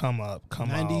on a Come Up come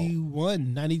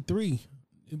 91, 93.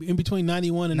 In between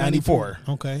 91 and 94.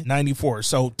 94. Okay. 94.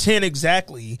 So 10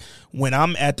 exactly when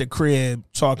I'm at the crib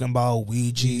talking about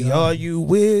Ouija, are you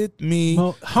with me?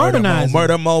 Well, harmonizing.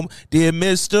 Murder Mo, dear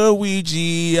Mr.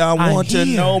 Ouija, I want to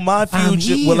know my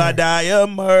future. Will I die a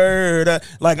murder?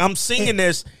 Like, I'm singing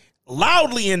this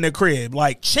loudly in the crib,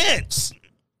 like chants.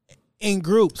 In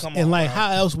groups. Come and on, like, bro.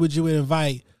 how else would you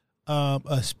invite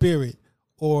a spirit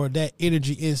or that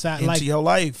energy inside? Into like, your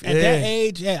life. At that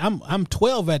age, I'm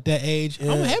 12 at that age.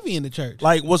 I'm heavy in the church.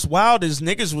 Like, what's wild is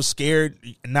niggas was scared,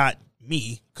 not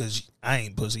me, because I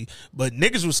ain't pussy, but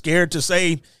niggas was scared to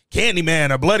say Candyman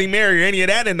or Bloody Mary or any of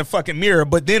that in the fucking mirror,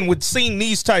 but then would sing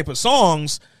these type of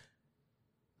songs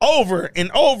over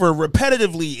and over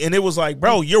repetitively. And it was like,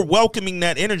 bro, you're welcoming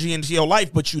that energy into your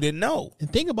life, but you didn't know.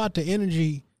 And think about the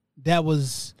energy that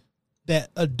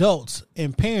adults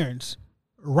and parents,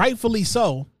 rightfully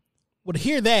so, would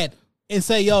hear that and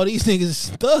say, yo, these niggas is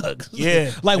thugs.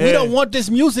 Yeah. Like, we don't want this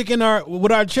music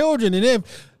with our children. And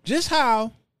if just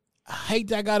how, I hate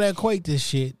that I gotta equate this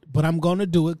shit, but I'm gonna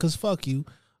do it because fuck you.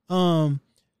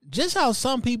 Just how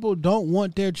some people don't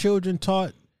want their children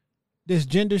taught this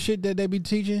gender shit that they be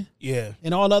teaching. Yeah.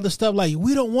 And all other stuff. Like,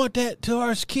 we don't want that to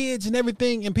our kids and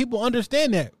everything. And people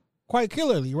understand that quite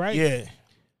clearly, right? Yeah.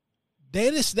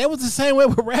 That was the same way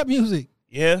with rap music.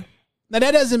 Yeah. Now,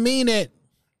 that doesn't mean that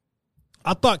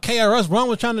I thought KRS-One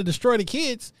was trying to destroy the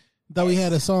kids, though he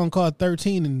had a song called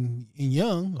 13 and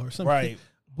Young or something. Right.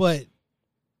 But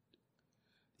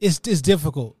it's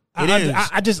difficult.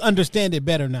 I just understand it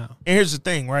better now. And here's the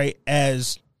thing, right?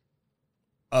 As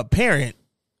a parent,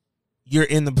 you're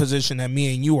in the position that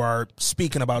me and you are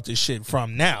speaking about this shit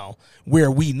from now, where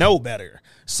we know better.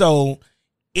 So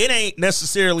it ain't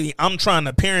necessarily I'm trying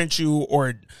to parent you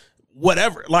or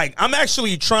whatever. Like, I'm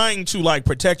actually trying to, like,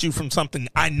 protect you from something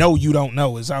I know you don't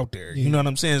know is out there. Yeah. You know what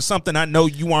I'm saying? Something I know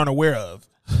you aren't aware of.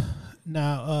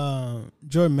 Now,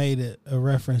 Jordan made a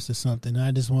reference to something.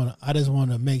 I just want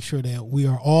to make sure that we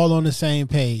are all on the same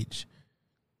page.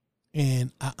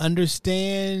 And I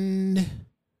understand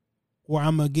where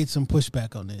I'm gonna get some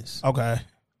pushback on this. Okay.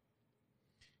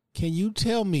 Can you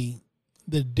tell me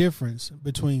the difference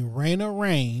between Raina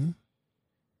Rain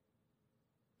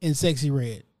and Sexy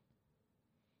Red?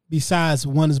 Besides,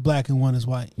 one is black and one is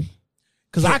white.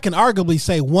 Because I can arguably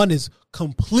say one is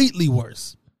completely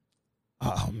worse.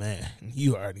 Oh man,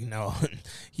 you already know.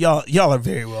 y'all are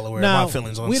very well aware of my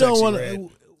feelings on Sexy Red.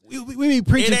 We be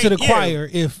preaching to the choir,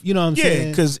 if you know what I'm saying. Yeah,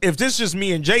 because if this just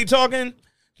me and Jay talking,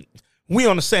 we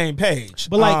on the same page.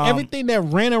 But like everything that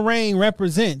Raina Rain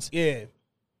represents, yeah,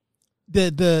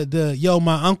 the yo,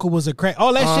 my uncle was a crack,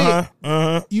 all that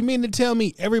shit. You mean to tell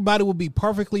me everybody would be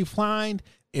perfectly fine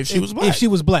if she was black? If she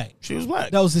was black, she was black.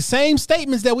 That was the same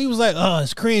statements that we was like, oh,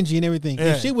 it's cringy and everything.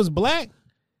 Yeah. If she was black,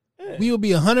 we would be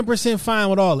 100% fine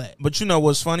with all that. But you know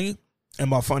what's funny? And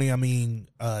by funny, I mean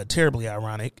terribly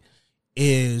ironic,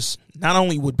 is not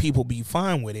only would people be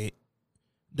fine with it,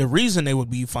 the reason they would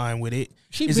be fine with it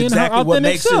is exactly what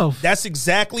makes it. That's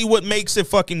exactly what makes it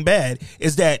fucking bad.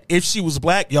 Is that if she was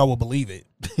black, y'all would believe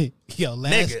it. Yo,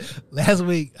 last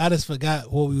week, I just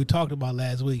forgot what we were talking about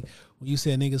last week when you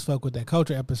said niggas fuck with that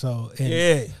culture episode.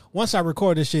 And once I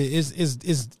record this shit,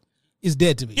 it's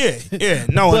dead to me. Yeah.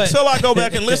 No, until I go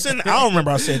back and listen, I don't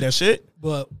remember I said that shit.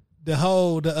 But the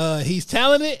whole he's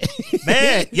talented,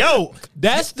 man.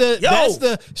 That's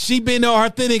the she been her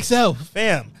authentic self,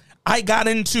 fam. I got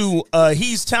into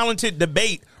he's talented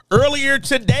debate earlier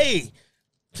today.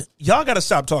 Y'all got to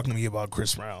stop talking to me about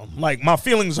Chris Brown. Like, my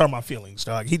feelings are my feelings,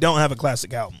 dog. He don't have a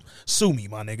classic album. Sue me,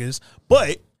 my niggas.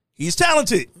 But he's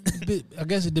talented. I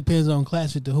guess it depends on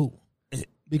classic to who.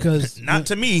 Because not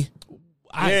to me.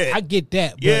 I get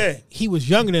that, but he was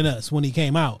younger than us when he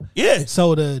came out. Yeah.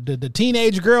 So the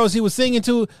teenage girls he was singing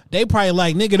to, they probably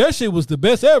like, nigga, that shit was the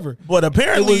best ever. But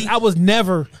apparently, I was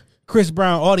never Chris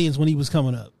Brown audience when he was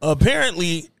coming up.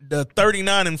 Apparently, the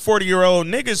 39 and 40-year-old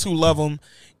niggas who love him,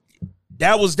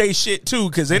 that was they shit too.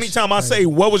 Because anytime I say,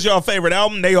 what was your favorite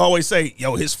album? They always say,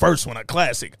 yo, his first one, a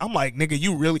classic. I'm like, nigga,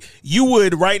 you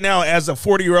would right now as a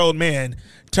 40-year-old man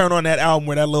turn on that album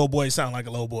where that little boy sound like a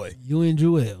little boy. You and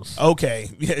Jewels. Okay.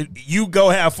 You go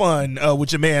have fun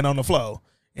with your man on the floor.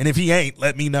 And if he ain't,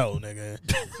 let me know, nigga.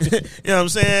 You know what I'm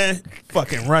saying?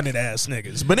 Fucking running ass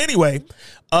niggas. But anyway,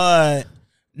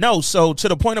 no, so to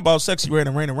the point about Sexy Red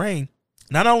and Raina Rain,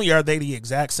 not only are they the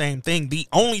exact same thing, the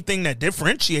only thing that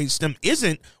differentiates them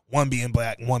isn't one being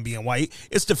black and one being white.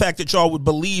 It's the fact that y'all would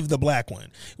believe the black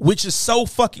one, which is so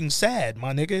fucking sad,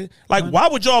 my nigga. Like, why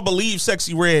would y'all believe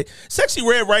Sexy Red? Sexy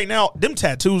Red right now, them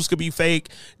tattoos could be fake.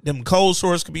 Them cold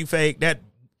sores could be fake.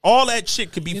 All that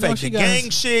shit could be fake. The gang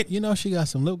shit. You know she got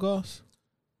some lip gloss?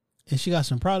 And she got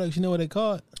some products. You know what they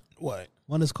call it? What?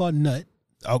 One is called Nut.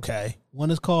 Okay.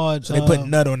 One is called... So they put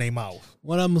nut on their mouth.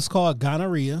 One of them is called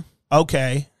Gonorrhea.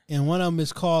 Okay. And one of them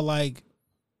is called like...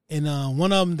 And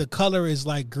one of them, the color is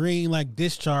like green, like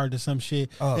discharge or some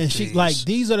shit. Oh, and she like,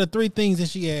 these are the three things that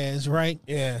she has, right?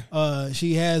 Yeah.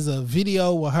 She has a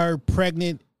video with her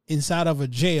pregnant inside of a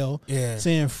jail,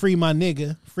 saying "Free my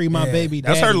nigga, free my baby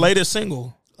daddy." That's her latest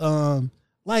single.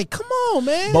 Like, come on,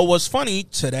 man. But what's funny,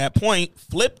 to that point,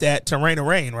 flip that to Raina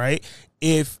Rain, right?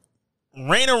 If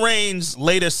Raina Rain's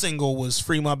latest single was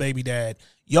 "Free My Baby Dad,"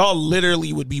 y'all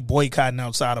literally would be boycotting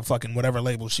outside of fucking whatever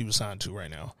label she was signed to right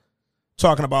now.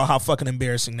 talking about how fucking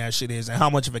embarrassing that shit is and how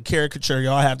much of a caricature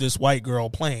y'all have this white girl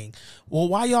playing. Well,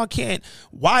 why y'all can't?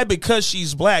 Why? Because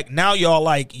she's black. Now y'all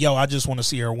like, yo, I just want to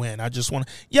see her win. I just want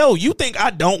to. Yo, you think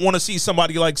I don't want to see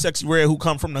somebody like Sexy Red who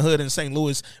come from the hood in St.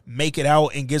 Louis make it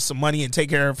out and get some money and take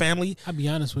care of her family? I'll be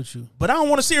honest with you. But I don't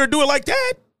want to see her do it like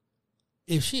that.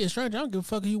 If she is stranger, I don't give a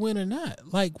fuck if you win or not.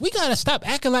 Like, we got to stop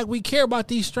acting like we care about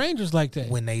these strangers like that.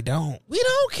 When they don't. We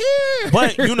don't care.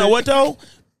 But you know what, though?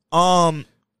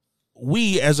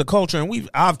 We as a culture, and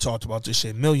I've talked about this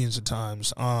shit millions of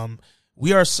times.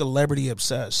 We are celebrity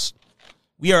obsessed.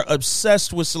 We are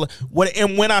obsessed with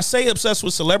and when I say obsessed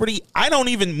with celebrity, I don't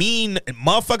even mean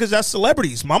motherfuckers that's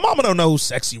celebrities. My mama don't know who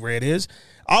Sexy Red is.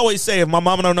 I always say if my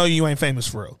mama don't know you, you ain't famous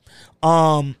for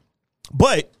real.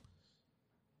 But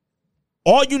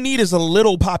all you need is a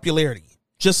little popularity,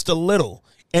 just a little,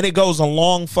 and it goes a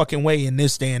long fucking way in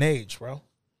this day and age, bro.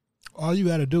 All you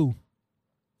got to do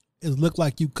is look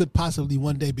like you could possibly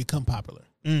one day become popular.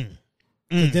 Then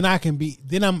I'm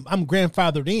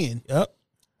grandfathered in. Yep.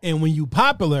 And when you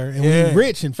popular and when you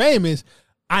rich and famous,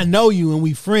 I know you and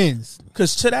we friends.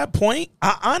 Because to that point,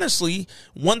 I honestly,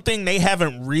 one thing they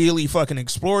haven't really fucking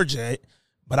explored yet,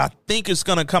 but I think it's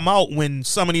going to come out when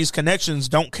some of these connections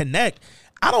don't connect.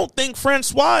 I don't think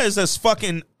Francois is as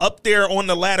fucking up there on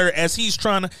the ladder as he's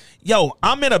trying to. Yo,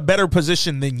 I'm in a better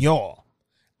position than y'all.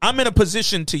 I'm in a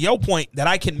position, to your point, that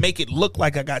I can make it look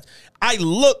like I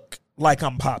look like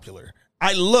I'm popular.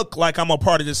 I look like I'm a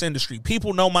part of this industry.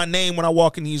 People know my name when I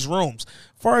walk in these rooms.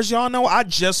 As far as y'all know, I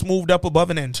just moved up above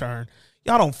an intern.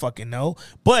 Y'all don't fucking know.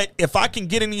 But if I can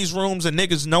get in these rooms and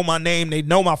niggas know my name, they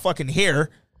know my fucking hair,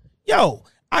 yo,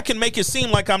 I can make it seem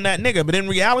like I'm that nigga. But in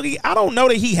reality, I don't know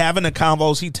that he having the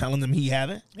convos he telling them he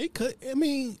having. He could. I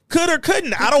mean, could or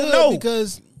couldn't. I don't know.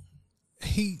 Because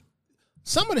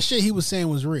some of the shit he was saying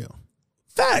was real.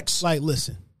 Facts. Like,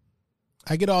 listen,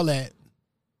 I get all that,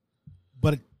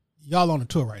 but y'all on a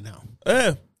tour right now.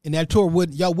 Yeah. And that tour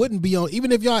wouldn't be on,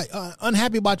 even if y'all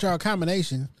unhappy about your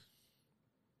accommodations,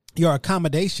 you're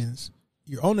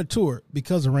on the tour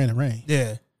because of Rain and Rain.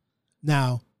 Yeah.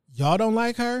 Now, y'all don't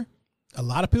like her. A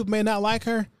lot of people may not like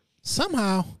her.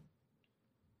 Somehow,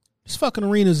 this fucking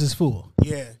arenas is full.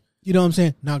 Yeah. You know what I'm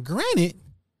saying? Now, granted,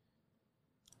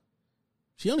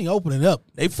 she only opened it up.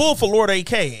 They full for Lord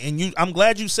AK, and I'm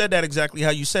glad you said that exactly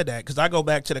how you said that, because I go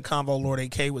back to the convo Lord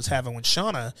AK was having with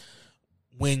Shauna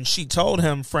when she told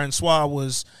him Francois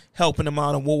was helping him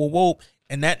out and whoop,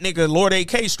 and that nigga Lord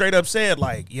AK straight up said,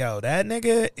 like, yo, that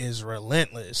nigga is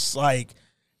relentless. Like,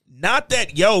 not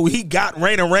that, yo, he got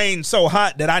Rain and Rain so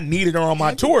hot that I needed her on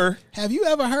my tour. Have you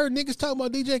ever heard niggas talk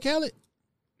about DJ Khaled?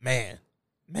 Man,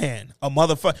 a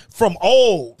motherfucker from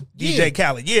old DJ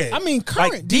Khaled, yeah. I mean,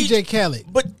 current like DJ Khaled.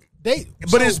 But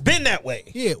it's been that way.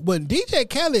 Yeah, when DJ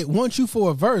Khaled wants you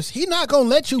for a verse, he not going to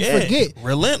let you forget.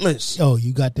 Relentless. Yo,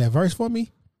 you got that verse for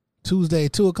me? Tuesday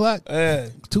at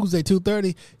 2:00? Tuesday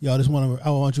 2:30? Yo, I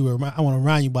want to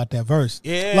remind you about that verse.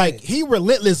 Yeah. Like, he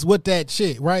relentless with that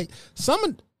shit, right?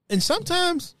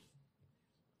 Sometimes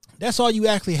that's all you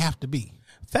actually have to be.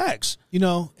 Facts. You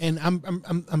know, and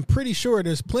I'm pretty sure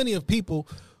there's plenty of people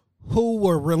who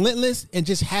were relentless and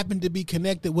just happened to be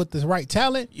connected with the right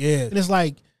talent. Yeah. And it's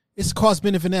like, it's cost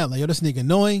benefit now. Like, yo, this nigga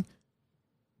annoying,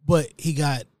 but he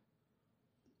got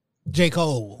J.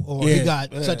 Cole or he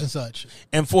got such and such.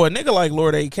 And for a nigga like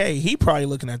Lord AK, he probably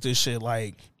looking at this shit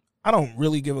like, I don't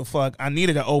really give a fuck. I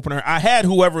needed an opener. I had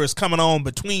whoever is coming on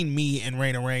between me and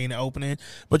Rain and Rain opening,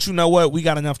 but you know what? We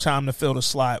got enough time to fill the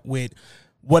slot with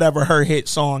whatever her hit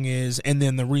song is, and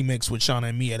then the remix with Shauna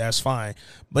and Mia, that's fine.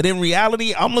 But in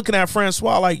reality, I'm looking at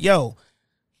Francois like, yo,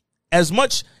 as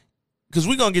much, because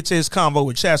we're going to get to his convo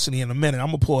with Chastity in a minute. I'm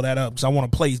going to pull that up because I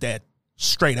want to play that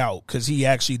straight out because he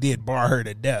actually did bar her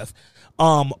to death.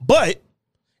 But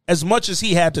as much as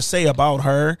he had to say about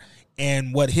her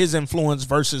and what his influence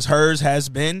versus hers has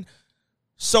been,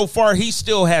 so far he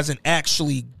still hasn't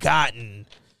actually gotten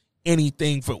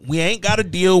anything for. We ain't got a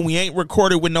deal. We ain't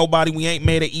recorded with nobody. We ain't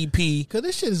made an EP. Because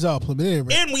this shit is all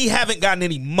preliminary. And we haven't gotten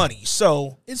any money.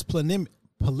 So it's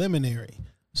preliminary.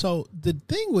 So the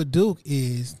thing with Duke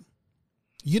is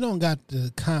you don't got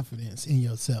the confidence in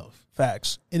yourself.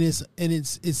 Facts. And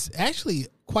it's actually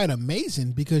quite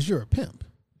amazing because you're a pimp.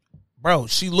 Bro,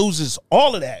 she loses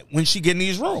all of that when she get in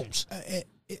these rooms.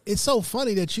 It's so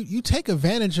funny that you take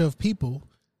advantage of people.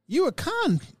 You're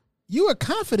a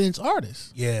confidence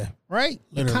artist. Yeah. Right?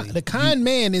 Literally. The con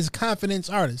man is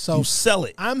confidence artist. So you sell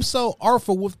it. I'm so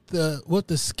artful with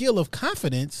the skill of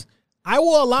confidence. I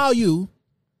will allow you.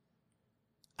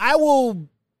 I will,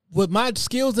 with my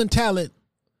skills and talent,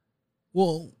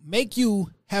 will make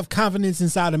you have confidence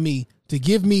inside of me to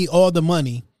give me all the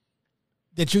money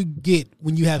that you get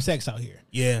when you have sex out here.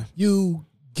 Yeah. You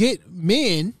get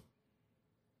men,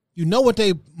 you know what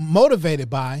they motivated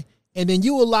by, and then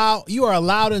you are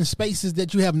allowed in spaces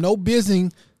that you have no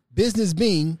business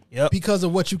being because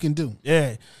of what you can do.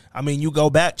 Yeah. I mean, you go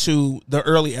back to the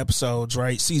early episodes,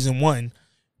 right? Season 1,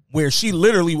 where she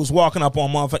literally was walking up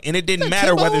on motherfucker, and it didn't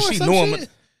matter whether she knew him.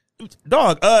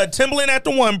 Dog, Timbaland at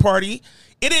the one party,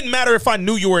 it didn't matter if I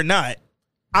knew you or not.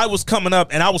 I was coming up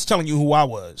and I was telling you who I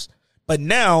was. But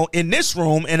now in this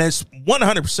room, and it's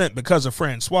 100% because of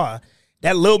Francois,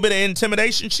 that little bit of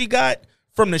intimidation she got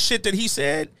from the shit that he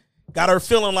said got her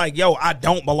feeling like, yo, I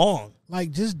don't belong.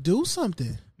 Like, just do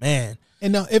something. Man.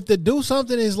 And if the do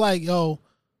something is like, yo,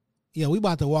 yeah, we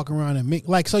about to walk around and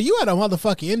mingle. Like, so you at a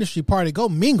motherfucking industry party, go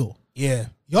mingle. Yeah.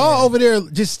 Y'all over there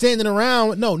just standing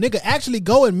around. No, nigga, actually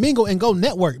go and mingle and go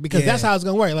network, because that's how it's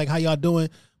going to work. Like, how y'all doing?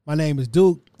 My name is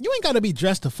Duke. You ain't got to be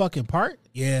dressed the fucking part.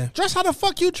 Yeah. Dress how the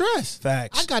fuck you dress.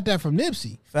 Facts. I got that from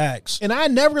Nipsey. Facts. And I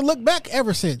never looked back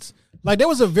ever since. Like, there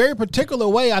was a very particular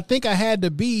way I think I had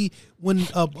to be when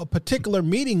a particular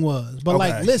meeting was. But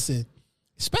like, listen,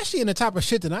 especially in the type of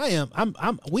shit that I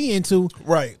am, we into.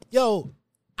 Right. Yo,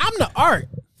 I'm the art.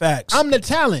 Facts. I'm the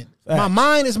talent. Facts. My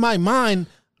mind is my mind.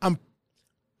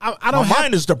 I don't. My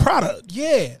mind is the product.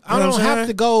 Yeah, I don't have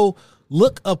to go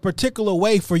look a particular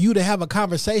way for you to have a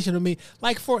conversation with me.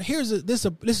 Like, this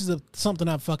is something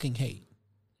I fucking hate.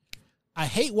 I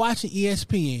hate watching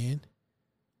ESPN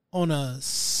on a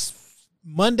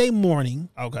Monday morning.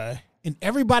 Okay. And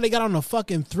everybody got on a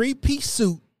fucking 3-piece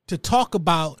suit to talk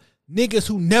about niggas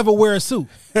who never wear a suit.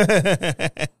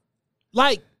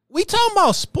 Like, we talking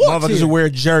about sports motherfuckers here. who wear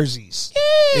jerseys.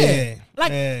 Yeah.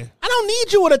 Like, I don't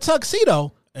need you with a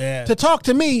tuxedo to talk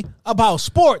to me about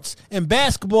sports and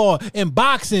basketball and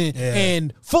boxing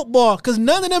and football, because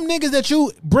none of them niggas that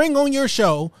you bring on your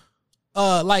show,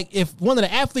 like if one of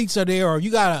the athletes are there or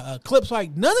you got a clips,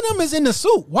 like none of them is in the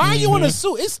suit. Why are you in a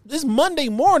suit? It's Monday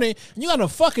morning and you got a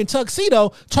fucking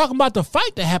tuxedo talking about the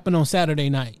fight that happened on Saturday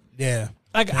night. Yeah.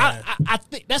 Like, I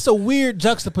think that's a weird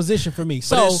juxtaposition for me.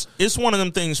 So it's one of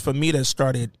them things for me that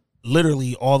started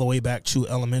literally all the way back to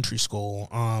elementary school.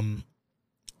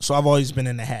 So I've always been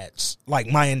into hats, like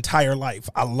my entire life.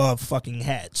 I love fucking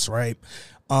hats, right?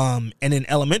 And in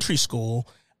elementary school,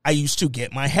 I used to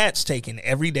get my hats taken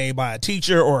every day by a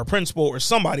teacher or a principal or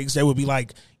somebody, because they would be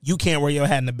like, you can't wear your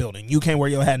hat in the building. You can't wear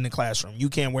your hat in the classroom. You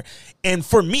can't wear. And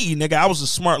for me, nigga, I was a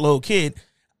smart little kid.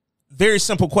 Very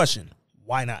simple question.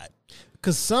 Why not?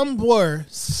 Because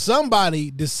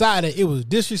somebody decided it was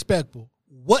disrespectful.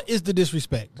 What is the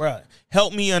disrespect? Bruh,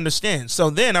 help me understand. So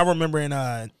then I remember in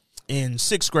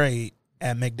 6th grade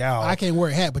at McDowell. I can't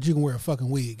wear a hat, but you can wear a fucking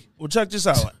wig. Well, check this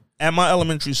out. At my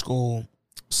elementary school,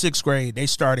 6th grade, they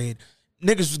started,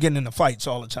 niggas was getting into fights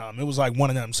all the time. It was like one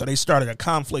of them. So they started a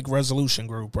conflict resolution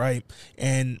group, right?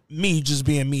 And me, just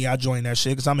being me, I joined that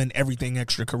shit because I'm in everything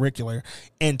extracurricular.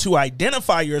 And to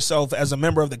identify yourself as a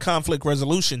member of the conflict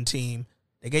resolution team,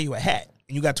 they gave you a hat.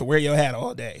 And you got to wear your hat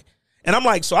all day. And I'm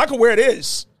like, so I can wear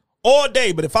this all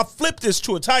day, but if I flip this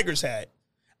to a Tigers hat,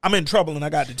 I'm in trouble and I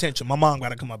got detention. My mom got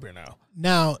to come up here now.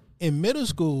 Now, in middle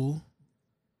school,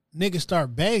 niggas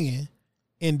start banging,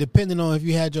 and depending on if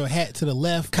you had your hat to the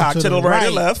left, cock to the right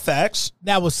or left, facts.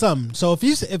 That was something. So if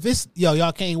it's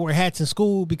y'all can't wear hats in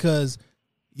school because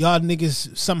y'all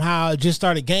niggas somehow just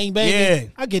started gang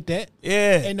banging, I get that.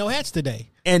 Yeah. Ain't no hats today.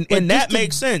 And that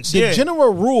makes sense. The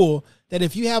general rule that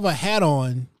if you have a hat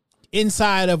on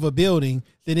inside of a building,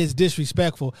 then it's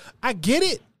disrespectful. I get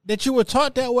it that you were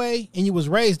taught that way and you was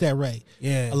raised that way.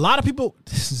 Yeah. A lot of people,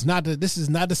 this is not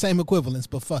the same equivalence,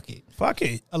 but fuck it. Fuck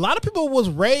it. A lot of people was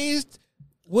raised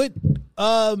with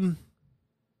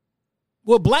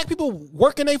black people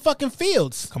working their fucking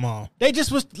fields. Come on. They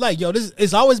just was like, yo,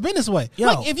 it's always been this way. Yo.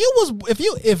 Like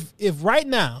if right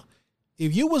now,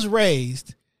 if you was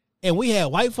raised and we had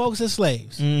white folks as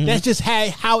slaves, that's just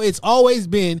how it's always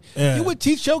been. Yeah. You would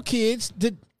teach your kids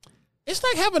that it's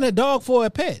like having a dog for a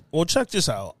pet. Well, check this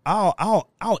out.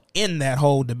 I'll end that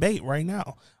whole debate right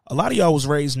now. A lot of y'all was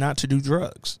raised not to do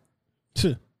drugs.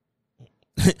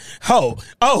 Oh,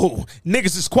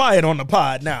 niggas is quiet on the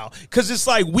pod now. Because it's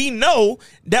like we know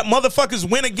that motherfuckers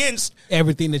went against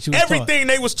everything that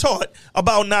they was taught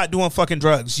about not doing fucking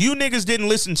drugs. You niggas didn't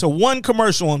listen to one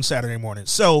commercial on Saturday morning.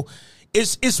 So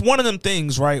it's one of them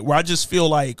things, right, where I just feel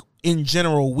like in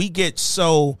general we get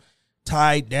so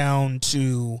tied down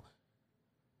to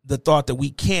the thought that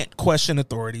we can't question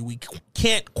authority. We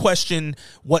can't question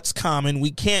what's common.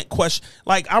 We can't question.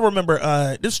 Like, I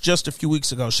remember this just a few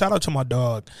weeks ago. Shout out to my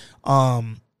dog.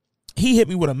 He hit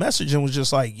me with a message and was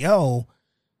just like, yo,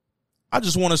 I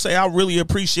just want to say I really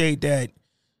appreciate that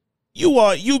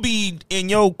You be in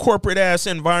your corporate ass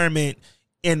environment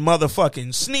in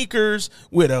motherfucking sneakers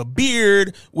with a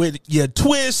beard, with your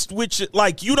twist, which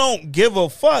like you don't give a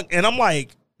fuck. And I'm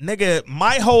like, nigga,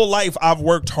 my whole life I've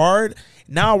worked hard.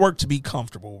 Now I work to be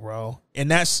comfortable, bro.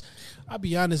 And I'll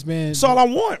be honest, man. That's all I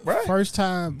want, bro. First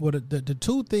time, well, the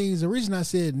two things. The reason I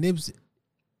said Nipsey,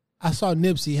 I saw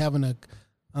Nipsey having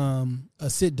a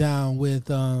sit down with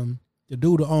the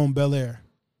dude who owned Bel Air.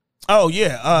 Oh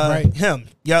yeah, right. Him.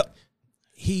 Yep.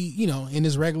 He, in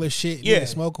his regular shit, yeah,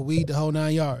 smoke a weed the whole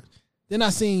 9 yards. Then I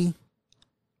seen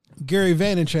Gary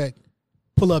Vaynerchuk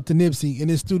pull up to Nipsey in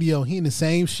his studio. He in the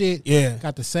same shit. Yeah.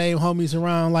 Got the same homies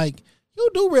around. Like, you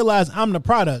do realize I'm the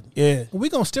product. Yeah.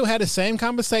 We're going to still have the same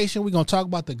conversation. We're going to talk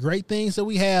about the great things that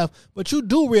we have. But you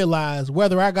do realize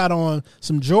whether I got on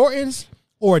some Jordans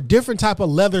or a different type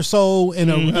of leather sole and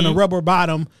a rubber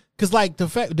bottom. Because, like,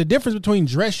 the difference between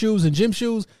dress shoes and gym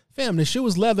shoes, fam, the shoe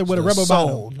is leather with a rubber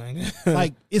bottom.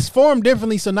 Like, it's formed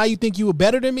differently, so now you think you were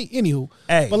better than me? Anywho.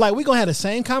 Hey, but, like, we're going to have the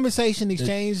same conversation,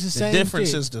 exchange the same The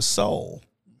difference shit. is the soul.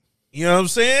 You know what I'm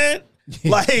saying?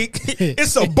 Like,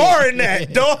 it's a bar in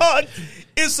that, dog.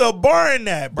 It's a bar in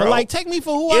that, bro. But, like, take me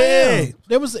for who I am.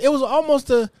 It was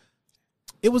almost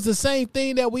it was the same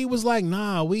thing that we was like,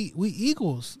 nah, we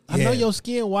equals. I know your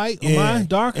skin white or mine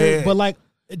darker, but, like,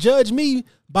 judge me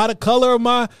by the color of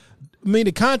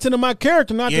the content of my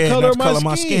character, not the color of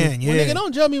my skin. Well, nigga,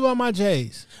 don't judge me by my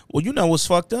J's. Well, you know what's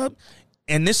fucked up?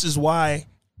 And this is why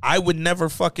I would never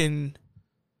fucking...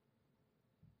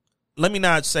 Let me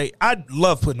not say... I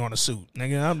love putting on a suit,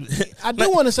 nigga. I do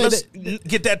want to say that...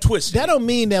 Get that twisted. That don't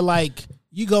mean that, like,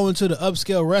 you go into the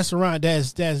upscale restaurant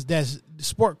that's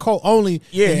sport coat only,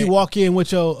 and you walk in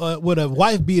with your with a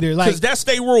wife beater. Like, because that's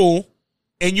their rule,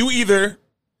 and you either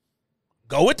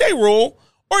go with their rule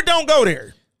or don't go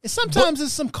there. And sometimes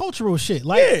it's some cultural shit.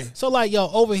 Like, so like, yo,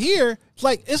 over here,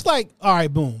 it's like, all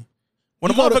right, boom.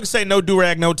 When a motherfucker say no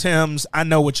do-rag, no Timbs, I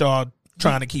know what y'all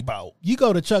trying to keep out. You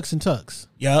go to Chucks and Tucks.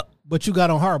 Yep. But you got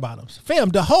on hard bottoms. Fam,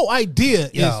 the whole idea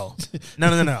is... No.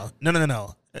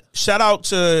 Shout out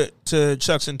to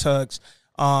Chucks and Tucks.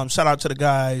 Shout out to the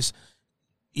guys.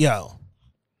 Yo.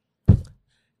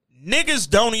 Niggas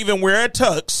don't even wear a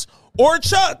Tux or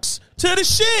Chucks to the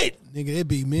shit. Nigga, it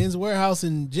be Men's Warehouse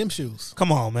and gym shoes.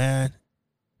 Come on, man.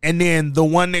 And then the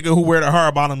one nigga who wear the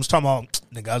hard bottoms talking about,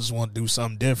 nigga, I just want to do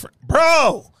something different.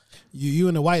 Bro. You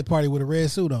in the white party with a red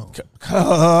suit on.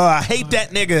 I hate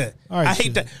that nigga. Right, I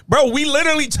hate that. Bro, we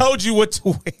literally told you what to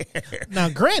wear. Now,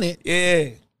 granted. Yeah.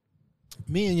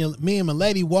 Me and my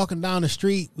lady walking down the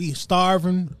street, we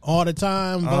starving all the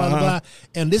time, blah, blah, blah.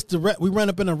 And we run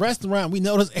up in a restaurant, we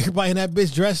notice everybody in that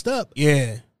bitch dressed up.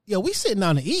 Yeah. Yo, we sitting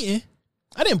down and eating.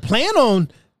 I didn't plan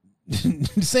on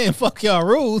saying fuck y'all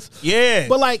rules. Yeah.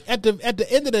 But like at the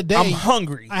end of the day, I'm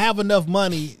hungry. I have enough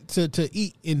money to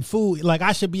eat in food. Like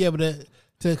I should be able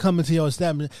to come into your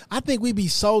establishment. I think we be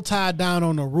so tied down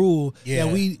on the rule that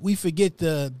we forget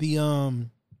the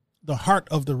heart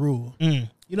of the rule.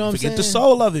 You know what I'm saying? Forget the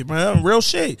soul of it, man. Real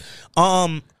shit.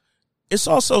 It's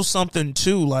also something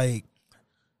too, like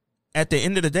at the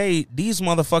end of the day, these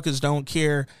motherfuckers don't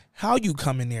care how you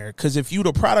come in there. Because if you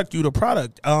the product, you the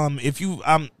product. I'm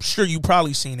sure you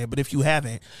probably seen it, but if you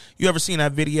haven't, you ever seen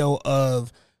that video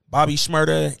of Bobby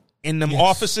Shmurda in them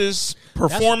offices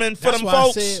performing for them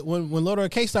folks? I said when Lord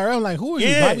K started, I'm like, who are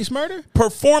you, Bobby Shmurda?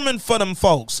 Performing for them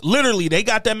folks. Literally, they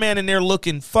got that man in there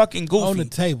looking fucking goofy.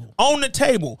 On the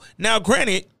table. Now,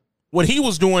 granted, what he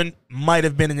was doing might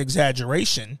have been an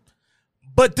exaggeration,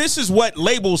 but this is what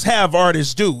labels have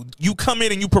artists do. You come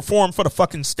in and you perform for the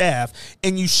fucking staff,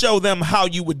 and you show them how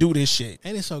you would do this shit.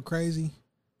 Ain't it so crazy?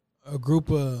 A group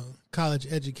of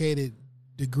college-educated,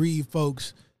 degree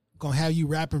folks gonna have you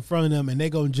rap in front of them, and they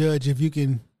gonna judge if you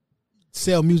can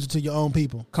sell music to your own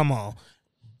people. Come on.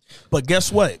 But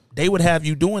guess what? They would have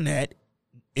you doing that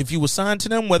if you were signed to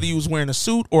them, whether you was wearing a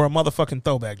suit or a motherfucking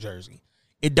throwback jersey.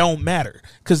 It don't matter.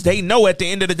 Because they know at the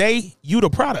end of the day, you the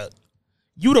product.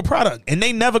 You the product. And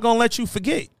they never gonna let you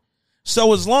forget.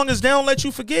 So as long as they don't let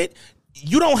you forget,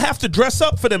 you don't have to dress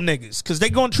up for them niggas. Because they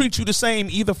gonna treat you the same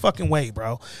either fucking way,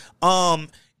 bro.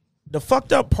 The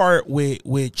fucked up part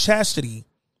with Chastity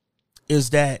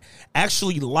is that I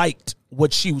actually liked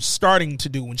what she was starting to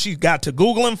do when she got to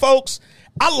Googling folks.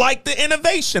 I like the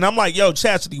innovation. I'm like, yo,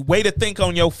 Chastity, way to think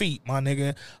on your feet, my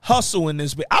nigga. Hustle in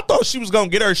this bit. I thought she was gonna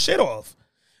get her shit off.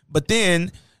 But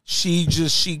then she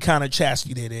kind of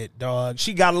chastity it, dog.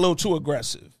 She got a little too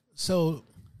aggressive. So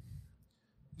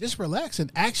just relax and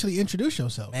actually introduce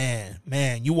yourself.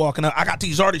 Man, you walking up. I got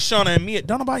these artists, Shauna and Mia.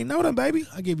 Don't nobody know them, baby.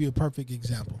 I'll give you a perfect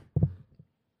example.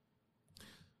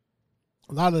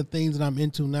 A lot of the things that I'm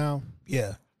into now.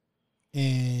 Yeah.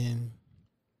 and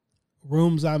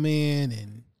rooms I'm in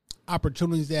and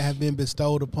opportunities that have been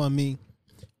bestowed upon me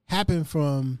happen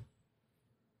from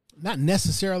not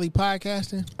necessarily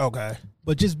podcasting. Okay.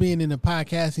 But just being in the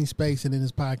podcasting space and in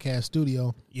this podcast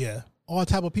studio. Yeah. All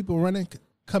type of people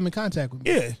come in contact with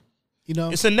me. Yeah. You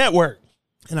know? It's a network.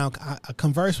 And I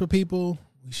converse with people.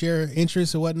 We share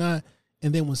interests or whatnot.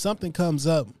 And then when something comes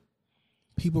up,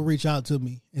 people reach out to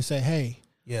me and say, hey,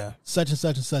 yeah, such and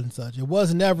such and such and such. It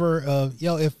was never,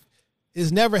 if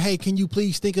it's never, hey, can you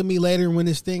please think of me later when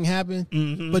this thing happened?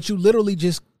 Mm-hmm. But you literally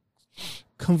just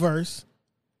converse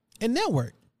and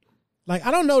network. Like,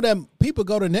 I don't know that people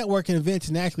go to networking events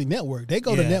and actually network. They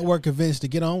go to network events to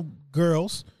get on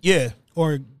girls. Yeah.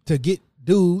 Or to get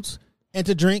dudes and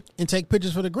to drink and take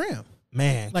pictures for the gram.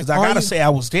 Man, because I got to say I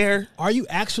was there. Are you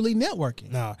actually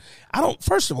networking? No, I don't.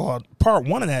 First of all, part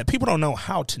one of that, people don't know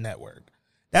how to network.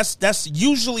 That's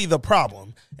usually the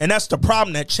problem. And that's the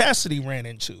problem that Chastity ran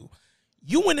into.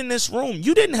 You went in this room,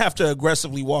 you didn't have to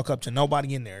aggressively walk up to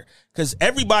nobody in there because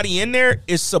everybody in there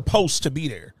is supposed to be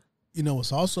there. You know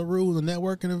what's also rude in a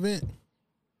networking event?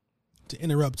 To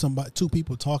interrupt two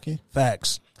people talking.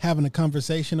 Facts. Having a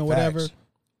conversation or whatever.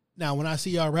 Now, when I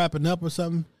see y'all wrapping up or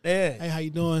something, hey, how you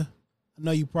doing? I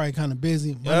know you're probably kind of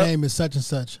busy. My name is such and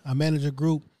such. I manage a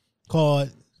group called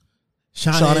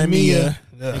Shauna and Mia.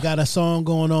 They got a song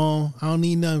going on. I don't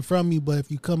need nothing from you, but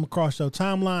if you come across your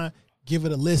timeline, give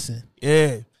it a listen.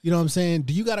 Yeah. You know what I'm saying?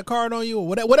 Do you got a card on you or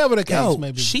whatever the case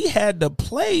may be? She had to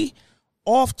play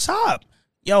off top.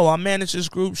 Yo, I manage this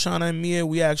group, Shauna and Mia.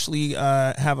 We actually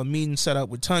have a meeting set up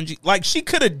with Tunji. Like, she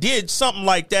could have did something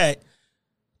like that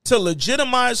to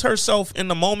legitimize herself in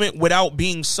the moment without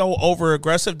being so over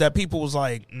aggressive that people was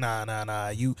like, nah.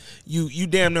 You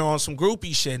damn near on some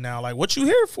groupie shit now. Like, what you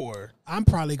here for? I'm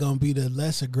probably gonna be the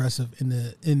less aggressive in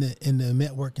the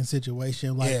networking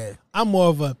situation. Like, I'm more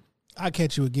of a I'll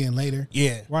catch you again later.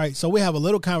 Yeah. Right. So we have a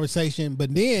little conversation,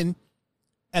 but then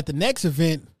at the next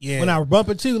event, when I bump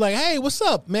into, like, hey, what's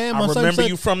up, man? I remember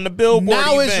you from the Billboard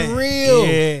now event. It's real.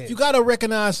 Yeah. You got to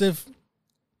recognize if,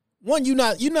 one, you're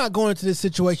not going into this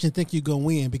situation think you're going to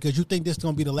win because you think this is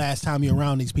going to be the last time you're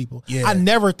around these people. Yeah. I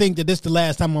never think that this is the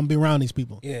last time I'm going to be around these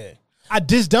people. Yeah. I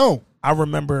just don't. I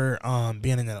remember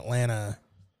being in Atlanta.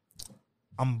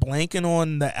 I'm blanking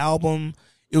on the album.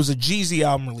 It was a Jeezy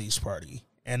album release party.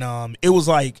 And it was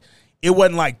like, it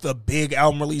wasn't like the big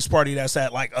album release party that's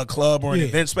at like a club or an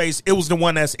event space. It was the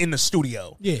one that's in the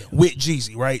studio with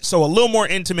Jeezy, right? So a little more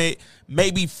intimate,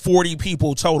 maybe 40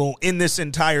 people total in this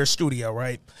entire studio,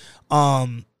 right?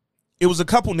 It was a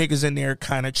couple niggas in there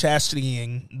kind of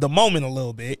chastitying the moment a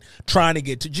little bit, trying to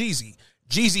get to Jeezy.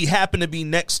 Jeezy happened to be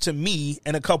next to me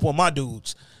and a couple of my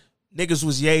dudes. Niggas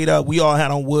was yayed up. We all had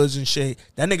on woods and shit.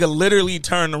 That nigga literally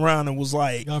turned around and was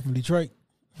like, y'all from Detroit?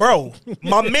 Bro,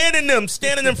 my man and them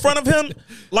standing in front of him,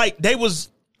 like they was,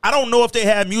 I don't know if they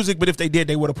had music, but if they did,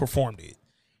 they would have performed it.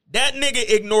 That nigga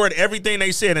ignored everything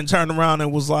they said and turned around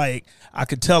and was like, I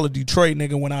could tell a Detroit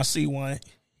nigga when I see one.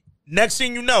 Next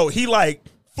thing you know, he like,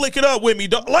 flick it up with me.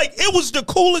 Like, it was the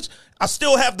coolest. I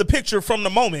still have the picture from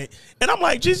the moment. And I'm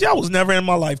like, geez, I was never in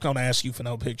my life going to ask you for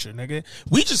no picture, nigga.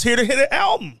 We just here to hit an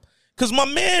album. Because my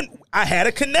man, I had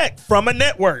a connect from a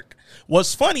network.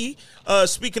 What's funny,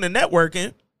 speaking of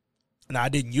networking, and I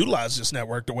didn't utilize this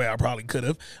network the way I probably could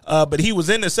have, but he was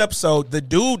in this episode. The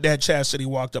dude that Chastity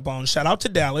walked up on, shout out to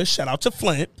Dallas, shout out to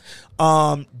Flint.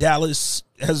 Dallas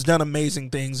has done amazing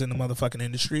things in the motherfucking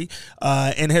industry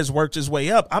and has worked his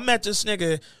way up. I met this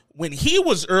nigga when he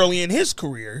was early in his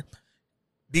career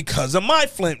because of my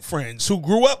Flint friends who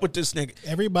grew up with this nigga.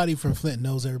 Everybody from Flint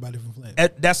knows everybody from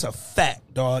Flint. That's a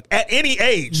fact, dog. At any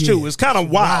age, too. It's kind of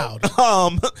wild.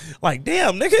 Like,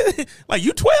 damn, nigga, like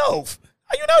you 12.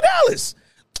 How you know Dallas?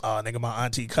 Oh, nigga, my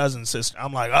auntie, cousin, sister.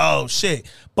 I'm like, oh, shit.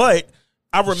 But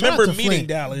I remember meeting Flint.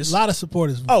 Dallas. A lot of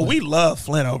supporters. Oh, we love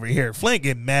Flint over here. Flint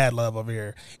get mad love over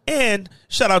here. And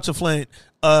shout out to Flint.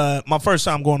 My first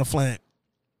time going to Flint,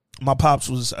 my pops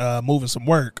was moving some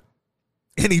work.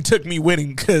 And he took me with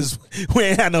him because we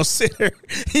ain't had no sitter.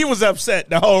 He was upset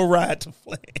the whole ride to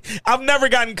Flint. I've never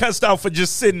gotten cussed out for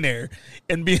just sitting there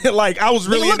and being like, I was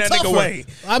really in that nigga way.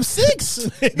 I'm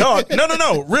 6.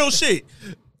 No. Real shit.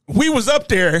 We was up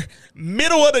there,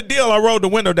 middle of the deal. I rolled the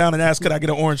window down and asked, could I get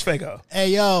an orange Faygo? Hey,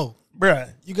 yo. Bruh.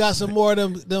 You got some more of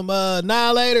them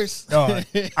annihilators?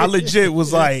 I legit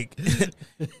was like,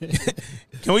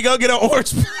 can we go get an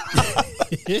orange?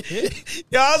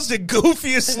 Yo, I was the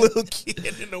goofiest little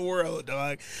kid in the world,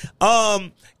 dog.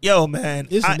 Yo, man.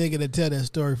 It's a nigga that tell that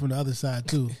story from the other side,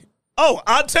 too. Oh,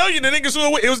 I'll tell you, the niggas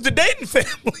who it was the Dayton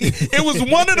family. It was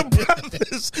one of the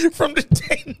brothers from the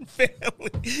Dayton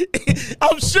family.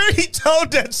 I'm sure he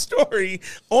told that story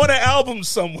on an album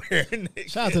somewhere.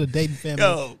 Shout out to the Dayton family.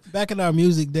 Yo. Back in our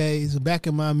music days, back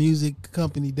in my music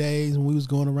company days, when we was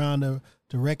going around the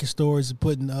record stores and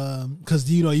putting, because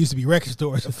it used to be record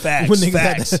stores. Facts, when niggas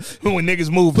facts. When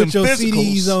niggas moved them put your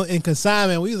physicals. CDs on in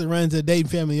consignment. We used to run into the Dayton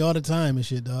family all the time and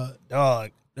shit, dog.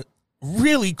 Dog.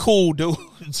 Really cool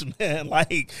dudes, man.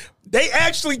 Like, they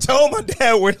actually told my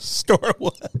dad where the store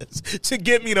was to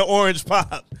get me the orange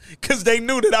pop because they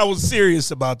knew that I was serious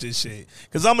about this shit.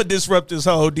 Because I'm going to disrupt this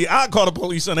whole deal. I'll call the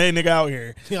police on any nigga out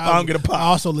here if I don't get a pop. I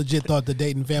also legit thought the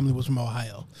Dayton family was from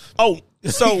Ohio. Oh,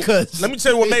 so let me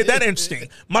tell you what made that interesting.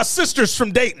 My sister's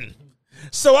from Dayton.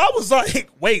 So I was like,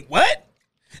 wait, what?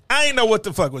 I ain't know what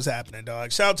the fuck was happening,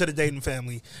 dog. Shout out to the Dayton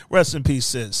family. Rest in peace,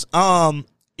 sis.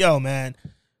 Yo, man.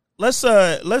 Let's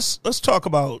talk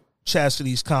about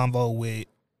Chastity's convo with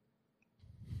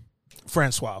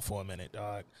Francois for a minute,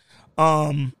 dog.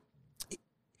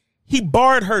 He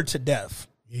barred her to death.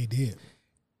 Yeah, he did.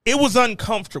 It was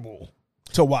uncomfortable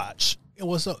to watch.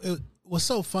 What's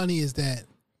so funny is that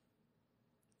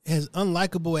as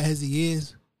unlikable as he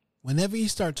is, whenever you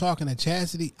start talking to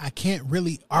Chastity, I can't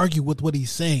really argue with what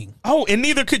he's saying. Oh, and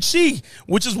neither could she,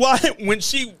 which is why when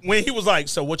he was like,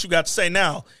 so what you got to say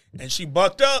now? And she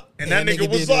bucked up, and that nigga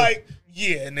was like,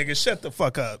 yeah, nigga, shut the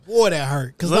fuck up. Boy, that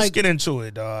hurt. Let's get into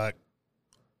it, dog.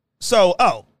 So,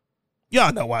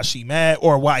 y'all know why she mad,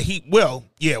 or why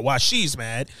she's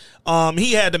mad.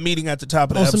 He had the meeting at the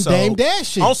top of the episode. On some Dame Dash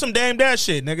shit. On some Dame Dash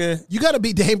shit, nigga. You got to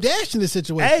be Dame Dash in this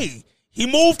situation. Hey, he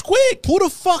moved quick. Who the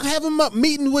fuck have him up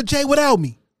meeting with Jay without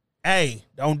me? Hey,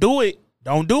 don't do it.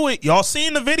 Don't do it. Y'all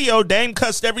seen the video. Dame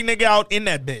cussed every nigga out in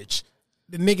that bitch.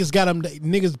 The niggas got him.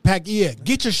 Niggas pack. Yeah,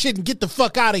 get your shit and get the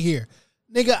fuck out of here,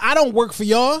 nigga. I don't work for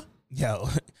y'all. Yo,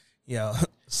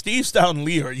 Steve Stout and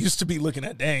Lear used to be looking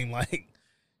at Dame like,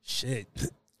 shit,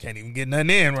 can't even get nothing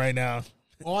in right now.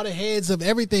 All the heads of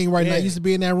everything right now used to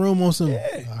be in that room on some.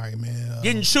 Yeah. All right, man.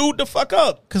 Getting chewed the fuck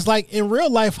up. Cause like in real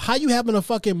life, how you having a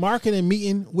fucking marketing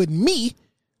meeting with me?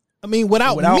 I mean,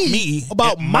 without me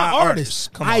about my artists.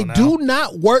 I do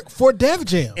not work for Def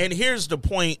Jam. And here's the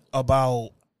point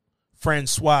about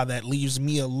Francois that leaves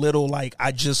me a little like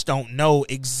I just don't know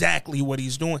exactly what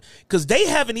he's doing because they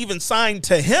haven't even signed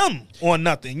to him on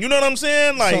nothing. You know what I'm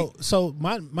saying? Like, so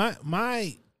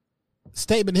my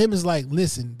statement to him is like,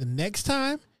 listen, the next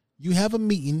time you have a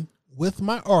meeting with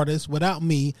my artist without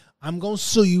me, I'm gonna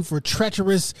sue you for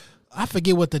treacherous. I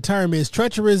forget what the term is,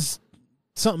 treacherous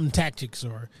something tactics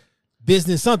or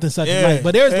business something such like.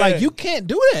 But there's like you can't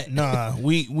do that. Nah,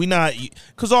 we not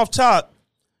because off top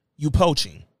you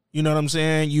poaching. You know what I'm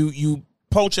saying? You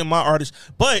poaching my artist.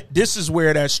 But this is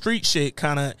where that street shit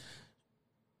kind of...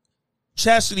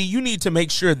 Chastity, you need to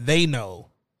make sure they know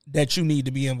that you need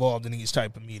to be involved in these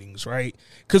type of meetings, right?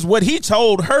 Because what he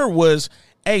told her was,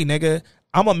 hey, nigga,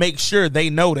 I'm going to make sure they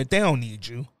know that they don't need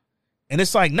you. And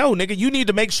it's like, no, nigga, you need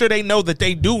to make sure they know that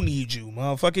they do need you,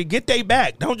 motherfucker. Get they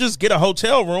back. Don't just get a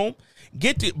hotel room.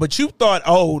 But you thought,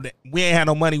 oh, we ain't had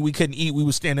no money, we couldn't eat, we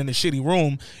was staying in a shitty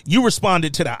room. You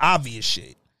responded to the obvious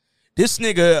shit. This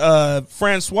nigga,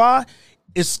 Francois,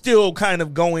 is still kind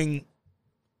of going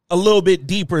a little bit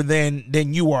deeper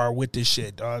than you are with this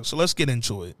shit, dog. So let's get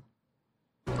into it.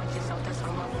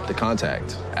 The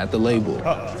contact at the label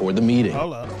for the meeting.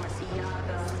 Hold up.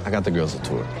 I got the girls a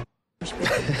tour.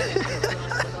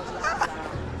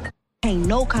 Ain't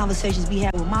no conversations be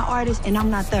had with my artists, and I'm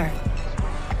not there.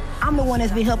 I'm the one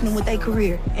that's been helping them with their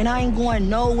career, and I ain't going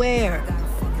nowhere.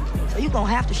 So you gonna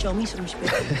have to show me some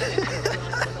respect.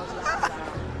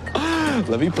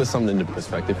 Let me put something into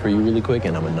perspective for you really quick,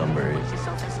 and I'm a number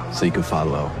so you can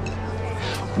follow.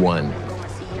 1,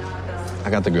 I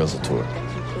got the girls a tour.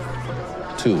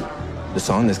 2, the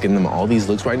song that's getting them all these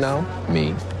looks right now,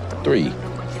 me. 3,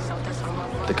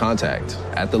 the contact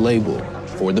at the label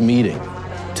for the meeting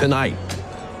tonight,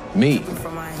 me.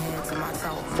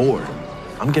 4,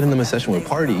 I'm getting them a session with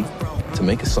Party to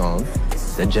make a song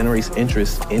that generates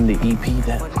interest in the EP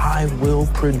that I will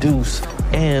produce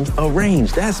and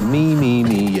arrange. That's me,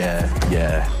 yeah.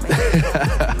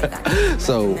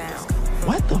 So,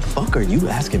 what the fuck are you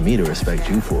asking me to respect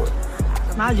you for?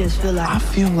 I just feel like... I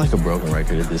feel like a broken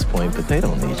record at this point, but they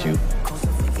don't need you.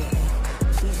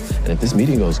 And if this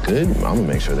meeting goes good, I'm gonna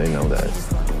make sure they know that.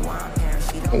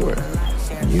 Or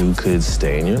you could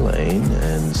stay in your lane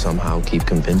and somehow keep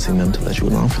convincing them to let you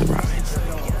along for the ride.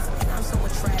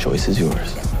 The choice is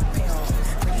yours.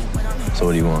 So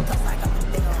what do you want?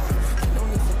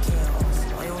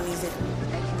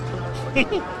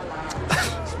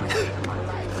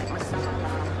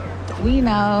 We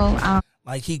know.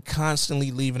 Like, he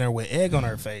constantly leaving her with egg on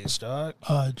her face, dog.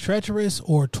 Treacherous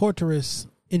or torturous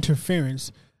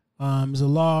interference is a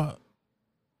law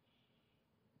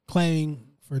claiming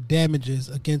for damages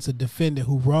against a defendant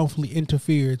who wrongfully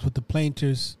interferes with the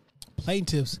plaintiff's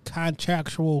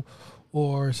contractual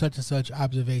or such and such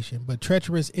observation. But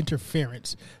treacherous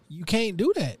interference, you can't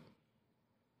do that.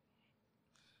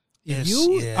 If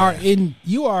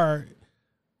you are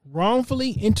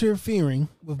wrongfully interfering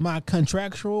with my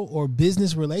contractual or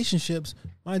business relationships,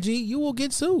 my G, you will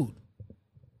get sued.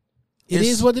 It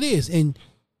is what it is. And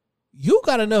you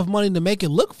got enough money to make it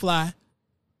look fly,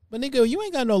 but nigga, you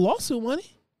ain't got no lawsuit money.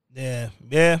 Yeah,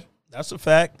 that's a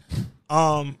fact.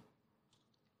 The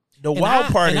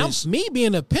wild part is me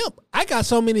being a pimp. I got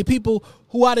so many people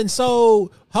who I done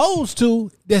sold hoes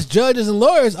to that's judges and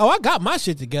lawyers. Oh, I got my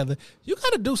shit together. You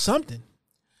got to do something.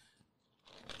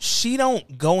 She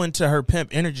don't go into her pimp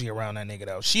energy around that nigga,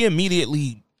 though. She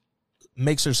immediately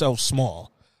makes herself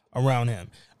small around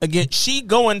him. Again, she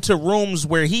go into rooms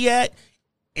where he at,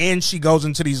 and she goes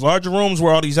into these larger rooms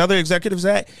where all these other executives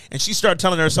at, and she start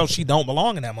telling herself she don't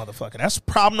belong in that motherfucker. That's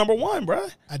problem number one, bro.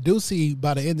 I do see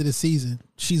by the end of the season,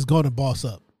 she's going to boss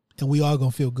up, and we all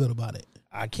going to feel good about it.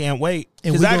 I can't wait.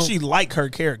 Because I actually like her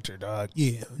character, dog.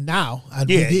 Yeah, now.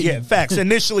 Yeah, facts.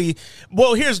 Initially,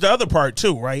 well, here's the other part,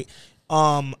 too, right?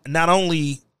 Not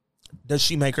only does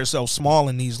she make herself small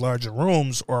in these larger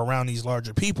rooms or around these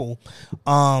larger people,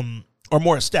 or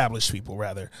more established people,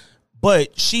 rather,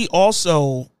 but she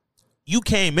also, you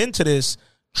came into this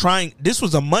this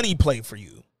was a money play for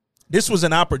you. This was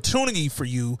an opportunity for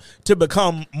you to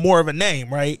become more of a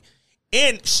name, right?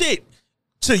 And shit,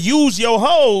 to use your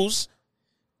hoes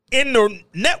in the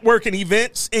networking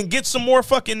events and get some more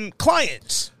fucking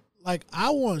clients. Like,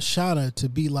 I want Shauna to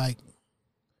be like,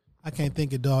 I can't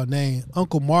think of dog name,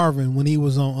 Uncle Marvin when he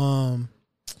was on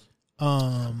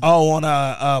Ballers.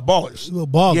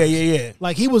 Ballers. Yeah.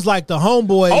 Like, he was like the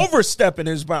homeboy. Overstepping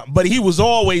his bound, but he was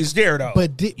always there, though.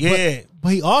 But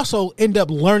he also ended up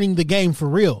learning the game for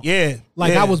real. Yeah.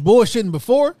 Like, yeah. I was bullshitting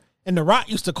before, and The Rock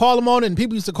used to call him on it, and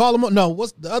people used to call him on. No,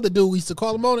 what's the other dude used to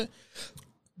call him on it?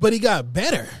 But he got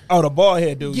better. Oh, the bald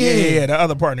head dude. Yeah, the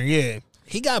other partner, yeah.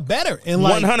 He got better. And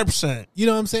like 100%. You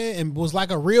know what I'm saying? And was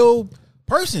like a real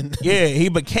person. Yeah, he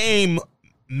became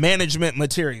management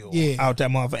material out that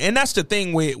motherfucker. And that's the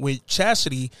thing with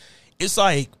Chastity. It's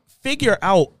like, figure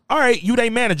out, all right, you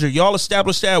they manager. Y'all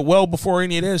established that well before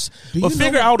any of this. But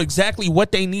figure out exactly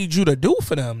what they need you to do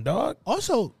for them, dog.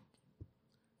 Also,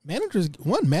 managers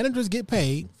get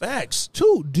paid. Facts.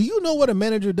 2, do you know what a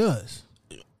manager does?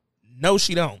 No,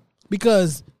 she don't.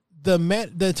 Because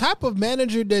the type of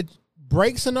manager that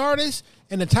breaks an artist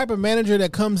and the type of manager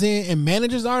that comes in and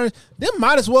manages artists, them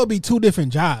might as well be 2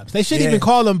 different jobs. They shouldn't even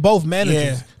call them both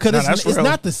managers because it's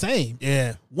not the same.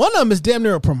 Yeah, one of them is damn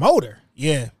near a promoter.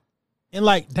 Yeah, and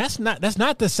like that's not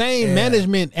the same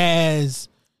management as.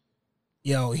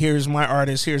 Yo, here's my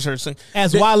artist. Here's her sing.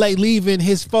 As Wale leaving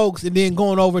his folks and then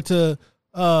going over to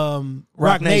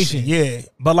Rock Nation. Yeah,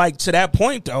 but like to that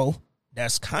point though,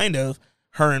 that's kind of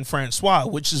her and Francois,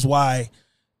 which is why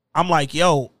I'm like,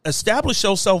 yo, establish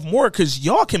yourself more because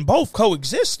y'all can both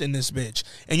coexist in this bitch.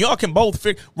 And y'all can both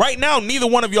right now, neither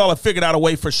one of y'all have figured out a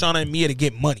way for Shauna and Mia to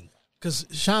get money. Because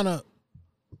Shauna,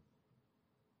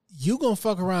 you gonna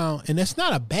fuck around and that's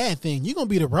not a bad thing. You're gonna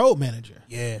be the road manager.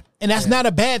 Yeah. And that's not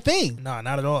a bad thing. No,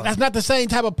 not at all. That's not the same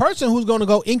type of person who's gonna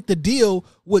go ink the deal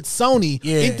with Sony,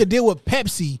 ink the deal with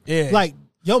Pepsi. Yeah. Like,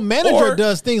 your manager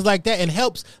does things like that and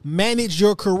helps manage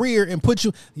your career and put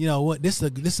you, you know what, this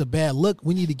is a bad look.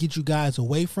 We need to get you guys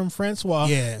away from Francois.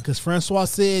 Yeah. Because Francois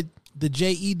said the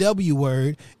JEW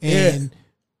word. And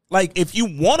like, if you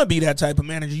want to be that type of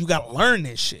manager, you got to learn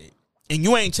this shit. And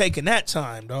you ain't taking that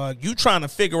time, dog. You trying to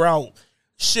figure out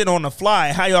shit on the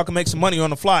fly, how y'all can make some money on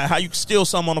the fly, how you can steal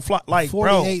some on the fly. Like,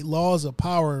 48 laws of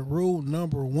power. Rule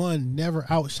number 1, never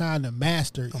outshine the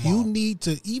master. You need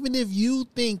to, even if you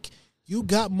think you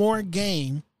got more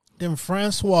game than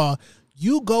Francois,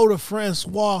 you go to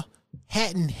Francois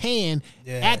hat in hand,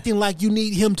 acting like you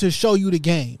need him to show you the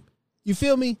game. You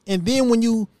feel me? And then when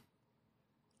you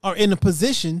are in a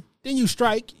position, then you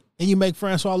strike and you make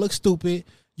Francois look stupid.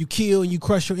 You kill and you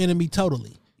crush your enemy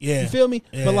totally. Yeah. You feel me?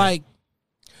 Yeah.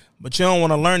 But you don't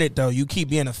want to learn it, though. You keep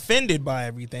being offended by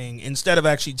everything instead of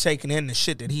actually taking in the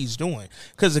shit that he's doing.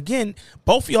 Because, again,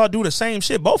 both of y'all do the same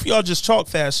shit. Both of y'all just talk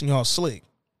fast and y'all slick.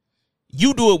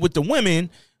 You do it with the women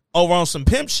over on some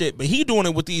pimp shit, but he doing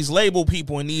it with these label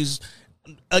people and these,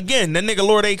 again, the nigga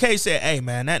Lord AK said, hey,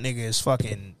 man, that nigga is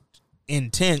fucking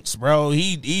intense, bro.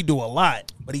 He do a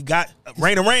lot. But he got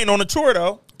Rain on the tour,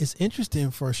 though. It's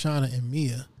interesting for Shauna and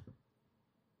Mia.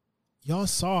 y'all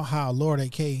saw how Lord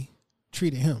AK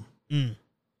treated him.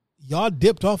 Y'all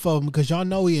dipped off of him because y'all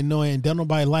know he annoying. Don't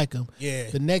nobody like him. Yeah.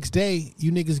 The next day,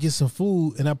 you niggas get some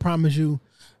food, and I promise you,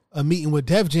 a meeting with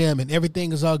Def Jam, and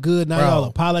everything is all good. Now y'all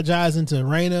apologizing to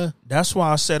Raina. That's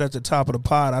why I said at the top of the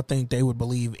pod, I think they would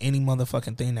believe any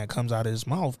motherfucking thing that comes out of his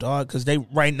mouth, dog. Because they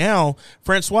right now,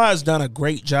 Francois has done a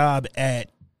great job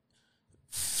at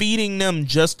feeding them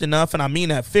just enough, and I mean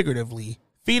that figuratively.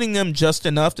 Feeding them just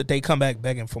enough that they come back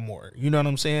begging for more. You know what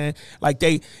I'm saying? Like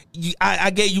I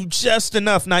gave you just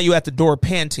enough. Now you at the door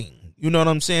panting. You know what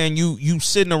I'm saying? You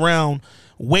sitting around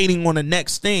waiting on the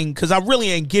next thing because I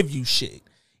really ain't give you shit.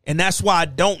 And that's why I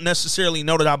don't necessarily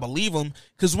know that I believe him.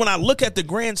 Because when I look at the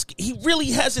grand, he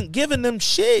really hasn't given them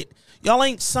shit. Y'all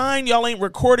ain't signed. Y'all ain't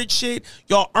recorded shit.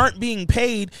 Y'all aren't being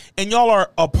paid. And y'all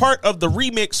are a part of the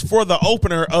remix for the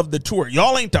opener of the tour.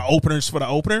 Y'all ain't the openers for the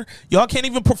opener. Y'all can't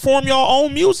even perform y'all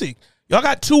own music. Y'all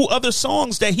got 2 other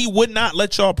songs that he would not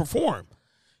let y'all perform.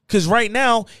 Because right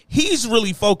now, he's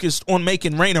really focused on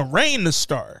making Raina Rain the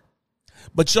star.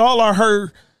 But y'all are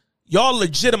her. Y'all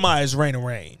legitimize Raina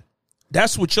Rain.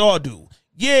 That's what y'all do.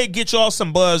 Yeah, get y'all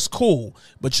some buzz, cool.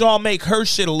 But y'all make her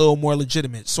shit a little more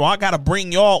legitimate. So I got to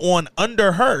bring y'all on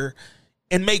under her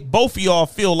and make both of y'all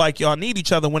feel like y'all need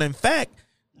each other. When in fact,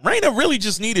 Raina really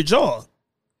just needed y'all.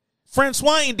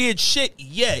 Francois ain't did shit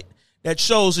yet that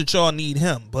shows that y'all need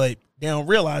him. But they don't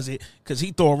realize it because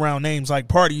he throw around names like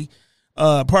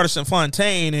Partisan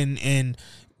Fontaine and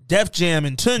Def Jam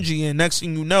and Tunji. And next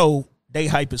thing you know, they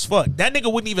hype as fuck. That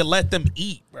nigga wouldn't even let them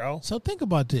eat, bro. So think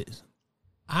about this.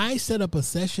 I set up a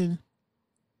session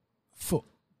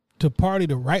to party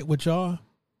to write with y'all.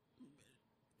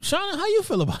 Shauna, how you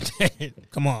feel about that?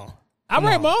 Come on. I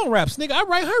write my own raps, nigga. I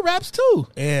write her raps too.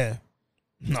 Yeah.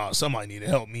 No, somebody need to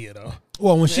help me, though.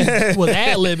 Well, when she was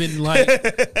ad-libbing, like,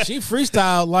 she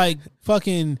freestyled like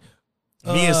fucking...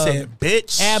 Mia said,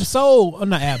 bitch. Absol,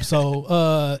 not Absol,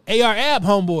 AR Ab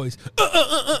homeboys.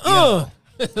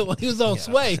 When he was on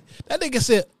Sway, that nigga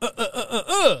said,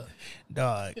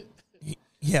 Dog.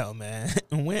 Yo, man.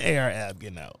 When AR Ab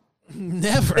getting out?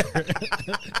 Never.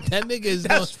 That nigga is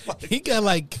he got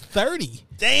like 30.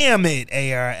 Damn it,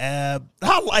 AR Ab.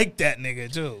 I like that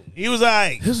nigga too. He was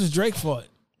like, this was Drake's fault.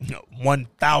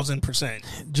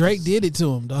 1,000%. Drake did it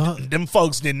to him, dog. Them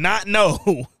folks did not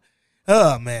know.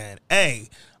 Oh man. Hey,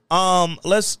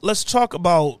 let's talk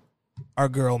about our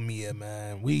girl Mia,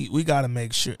 man. We gotta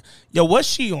make sure. Yo, what's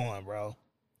she on, bro?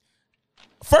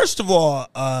 First of all,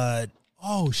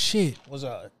 oh shit. What's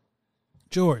up?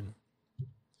 Jordan.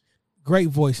 Great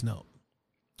voice note.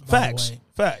 Facts.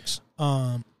 Facts.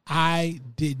 I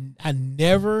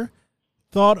never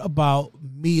thought about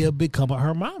Mia becoming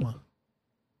her mama.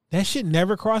 That shit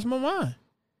never crossed my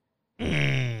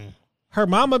mind. Her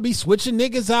mama be switching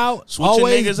niggas out,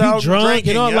 always niggas be out drunk, drinking,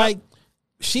 you know, yep. like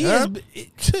she is.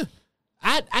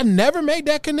 I never made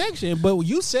that connection, but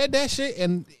you said that shit,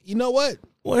 and you know what?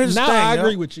 Well, here's now the thing, I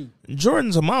agree with you.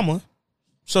 Jordan's a mama,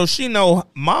 so she know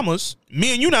mamas.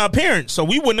 Me and you not parents, so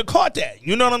we wouldn't have caught that.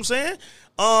 You know what I'm saying?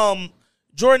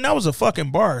 Jordan, that was a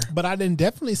fucking bar. But I didn't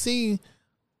definitely see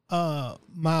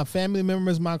my family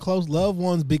members, my close loved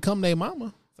ones become their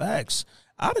mama. Facts.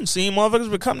 I done seen motherfuckers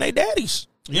become their daddies.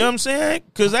 You know what I'm saying?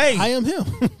 Because, hey. I am him.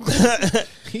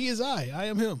 He is I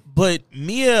am him. But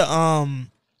Mia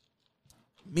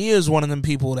is one of them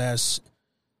people that's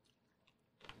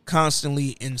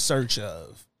constantly in search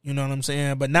of. You know what I'm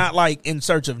saying? But not like in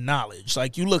search of knowledge.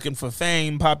 Like you looking for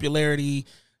fame, popularity,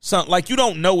 something. Like you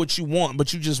don't know what you want,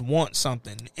 but you just want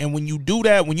something. And when you do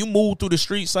that, when you move through the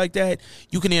streets like that,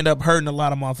 you can end up hurting a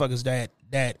lot of motherfuckers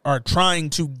that are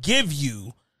trying to give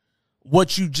you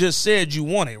what you just said you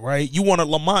wanted, right? You wanted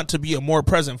Lamont to be a more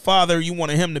present father. You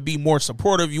wanted him to be more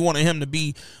supportive. You wanted him to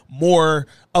be more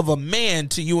of a man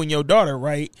to you and your daughter,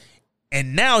 right?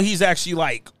 And now he's actually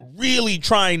like really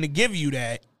trying to give you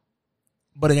that,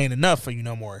 but it ain't enough for you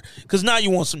no more. Because now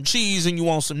you want some cheese and you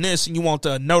want some this and you want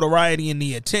the notoriety and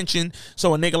the attention.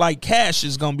 So a nigga like Cash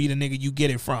is going to be the nigga you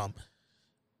get it from.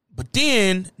 But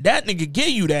then that nigga give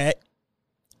you that.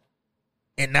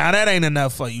 And now that ain't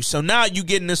enough for you. So now you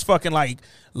getting this fucking like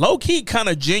low-key kind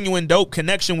of genuine dope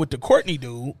connection with the Courtney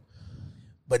dude.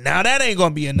 But now that ain't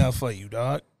going to be enough for you,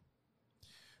 dog.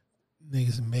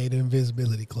 Niggas made an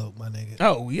invisibility cloak, my nigga.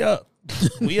 Oh, we up.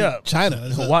 We up. China.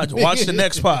 Watch the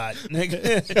next pod,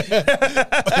 nigga.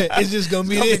 It's just going to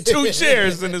be 2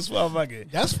 chairs in this motherfucker.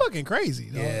 That's fucking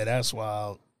crazy, dog. Yeah, that's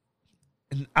wild.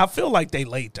 And I feel like they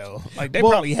late, though. Like, they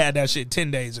probably had that shit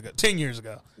 10 years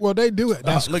ago. Well, they do it.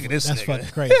 Look at this That's nigga. fucking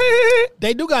crazy.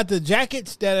 They do got the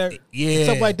jackets that are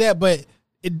stuff like that, but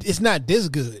it's not this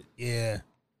good. Yeah.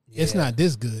 It's not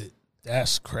this good.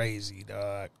 That's crazy,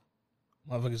 dog.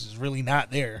 Motherfuckers is really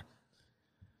not there.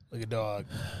 Look at dog.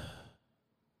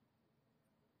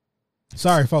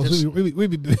 Sorry, folks. We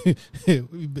be Look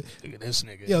at this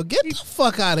nigga. Yo, get the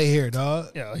fuck out of here,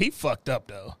 dog. Yo, he fucked up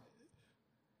though.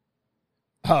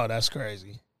 Oh, that's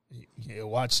crazy. Yeah,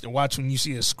 watch when you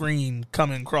see a screen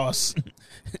coming across.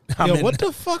 Yo, what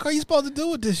the fuck are you supposed to do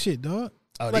with this shit, dog?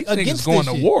 Oh, like, these niggas going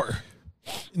to war.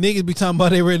 Niggas be talking about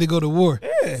they ready to go to war.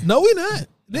 Yeah. No, we not.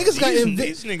 Niggas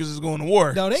these niggas is going to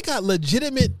war. No, they got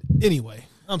legitimate. Anyway,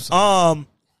 I'm sorry.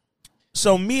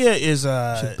 So Mia is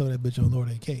should throw that bitch on Lord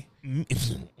AK.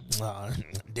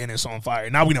 Dennis on fire.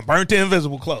 Now we done burnt the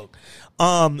invisible cloak.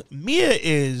 Mia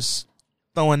is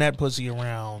throwing that pussy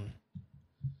around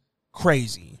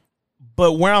crazy.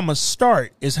 But where I'm going to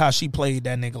start is how she played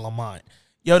that nigga Lamont.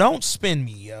 Yo, don't spin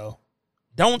me, yo.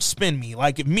 Don't spin me.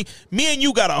 Like, if me and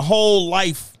you got a whole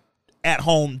life at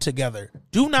home together.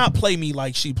 Do not play me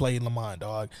like she played Lamont,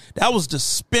 dog. That was the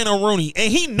spin-a-rooney.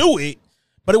 And he knew it,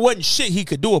 but it wasn't shit he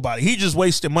could do about it. He just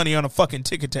wasted money on a fucking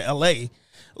ticket to L.A.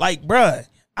 Like, bruh,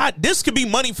 this could be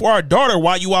money for our daughter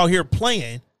while you out here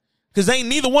playing. Because ain't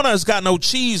neither one of us got no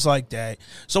cheese like that.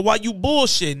 So while you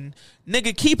bullshitting,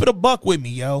 nigga, keep it a buck with me,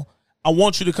 yo. I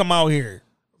want you to come out here.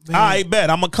 Man, I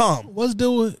bet I'm going to come. What's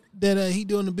doing that he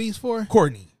doing the beats for?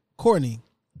 Courtney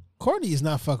is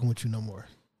not fucking with you no more.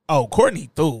 Oh, Courtney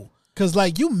through. Because,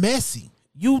 like, you messy.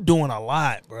 You doing a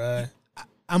lot, bruh.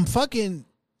 I'm fucking...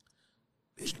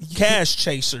 Cash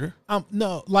chaser.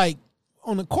 No, like,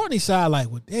 on the Courtney side, like,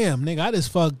 well, damn, nigga, I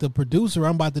just fucked the producer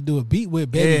I'm about to do a beat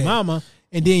with, baby mama.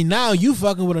 And then now you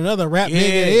fucking with another rap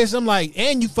nigga. I'm like,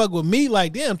 and you fuck with me.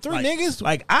 Like, damn, three niggas.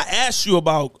 Like, I asked you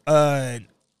about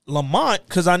Lamont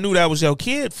because I knew that was your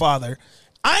kid father.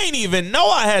 I ain't even know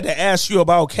I had to ask you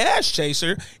about Cash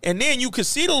Chaser. And then you could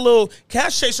see the little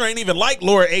Cash Chaser ain't even like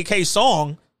Lord AK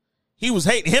song. He was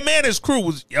hating. Him and his crew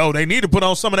was, yo, they need to put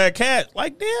on some of that cat.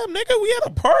 Like, damn, nigga, we had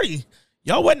a party.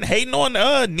 Y'all wasn't hating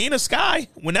on Nina Sky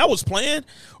when that was playing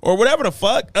or whatever the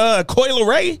fuck. Coil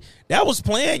Ray, that was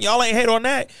playing. Y'all ain't hate on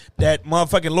that. That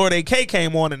motherfucking Lord AK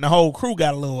came on and the whole crew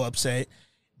got a little upset.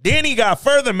 Then he got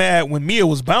further mad when Mia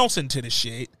was bouncing to the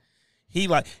shit. He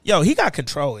like, yo, he got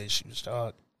control issues,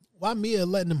 dog. Why Mia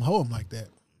letting him hold him like that?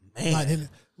 Man.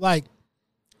 Like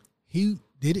he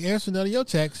didn't answer none of your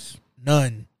texts.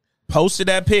 None. Posted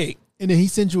that pic. And then he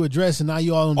sent you a dress and now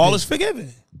you all on all dick. Is forgiven.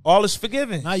 All is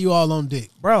forgiven. Now you all on dick.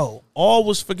 Bro, all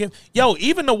was forgiven. Yo,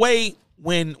 even the way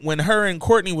when her and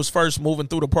Courtney was first moving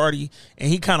through the party and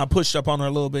he kind of pushed up on her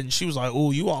a little bit and she was like,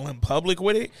 ooh, you all in public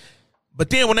with it? But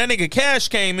then when that nigga Cash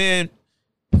came in,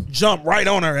 jumped right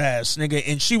on her ass, nigga,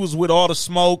 and she was with all the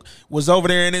smoke, was over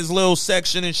there in his little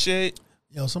section and shit.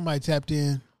 Yo, somebody tapped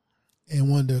in and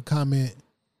wanted to comment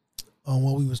on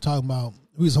what we was talking about.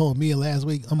 We was holding Mia last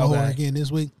week. I'm holding her again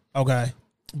this week. Okay.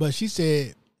 But she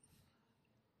said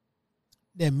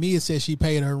that Mia said she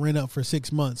paid her rent up for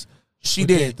 6 months. She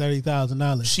did.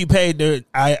 $30,000. She paid the,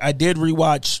 I did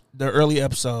rewatch the early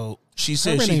episode. She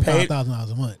said she paid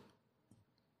 $5,000 a month.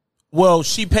 Well,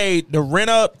 she paid the rent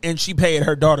up and she paid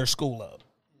her daughter's school up.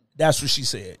 That's what she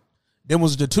said. Them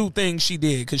was the two things she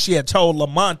did because she had told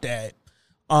Lamont that.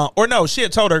 Or no, she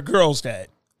had told her girls that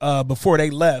before they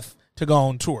left to go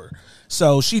on tour.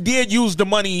 So she did use the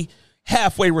money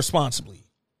halfway responsibly,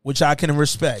 which I can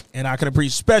respect. And I can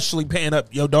appreciate, especially paying up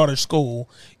your daughter's school.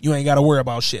 You ain't got to worry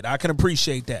about shit. I can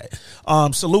appreciate that.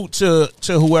 Salute to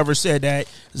whoever said that,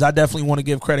 because I definitely want to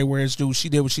give credit where it's due. She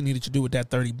did what she needed to do with that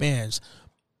 30 bands.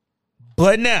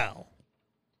 But now,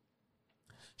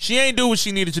 she ain't do what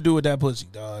she needed to do with that pussy,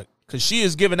 dog. Because she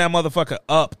is giving that motherfucker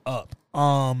up.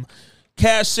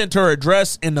 Cash sent her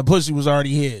address and the pussy was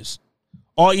already his.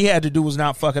 All he had to do was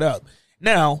not fuck it up.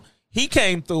 Now, he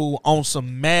came through on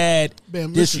some mad,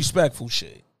 disrespectful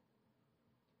shit.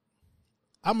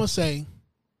 I'm going to say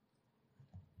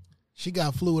she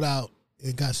got flued out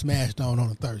and got smashed on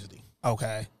a Thursday.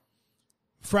 Okay.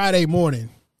 Friday morning,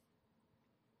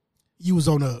 you was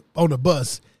on the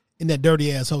bus in that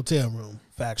dirty ass hotel room.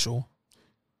 Factual.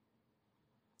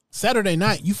 Saturday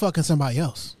night, you fucking somebody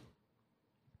else.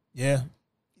 Yeah.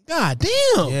 God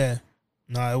damn. Yeah.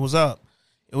 No, it was up.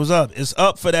 It was up. It's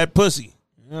up for that pussy.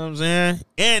 You know what I'm saying?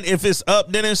 And if it's up,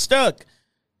 then it's stuck.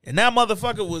 And that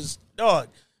motherfucker was, dog,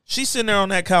 she's sitting there on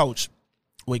that couch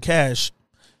with Cash.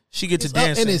 She get to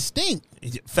dancing. And it stink.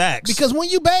 Facts. Because when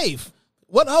you bathe,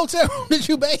 what hotel room did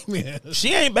you bathe in?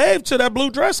 She ain't bathed till that blue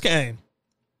dress came.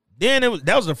 Then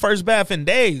that was the first bath in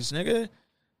days, nigga.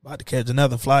 About to catch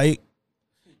another flight.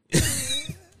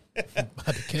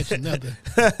 About to catch another.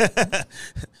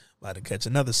 About to catch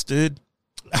another stood.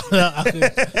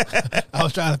 I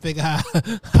was trying to figure out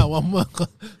how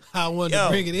I wanted to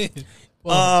bring it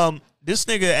in. this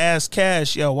nigga asked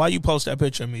Cash, yo, why you post that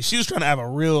picture of me? She was trying to have a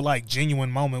real, like,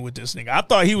 genuine moment with this nigga. I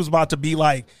thought he was about to be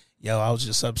like, yo, I was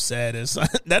just upset.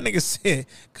 That nigga said,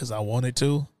 because I wanted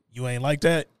to. You ain't like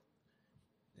that?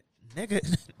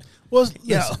 Nigga. Well,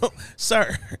 yo,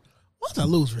 sir. Once I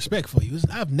lose respect for you,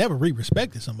 I've never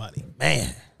re-respected somebody.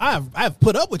 Man. I've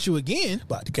put up with you again.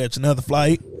 About to catch another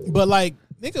flight. But, like,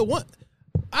 nigga, what?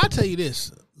 I'll tell you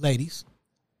this, ladies.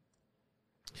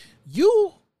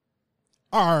 You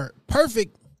are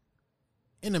perfect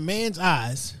in a man's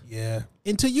eyes. Yeah.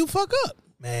 Until you fuck up.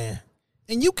 Man.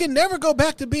 And you can never go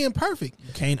back to being perfect.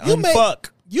 You can't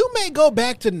unfuck. You may go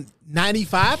back to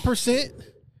 95%.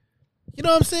 You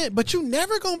know what I'm saying? But you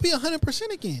never gonna be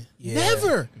 100% again. Yeah.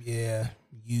 Never. Yeah.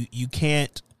 You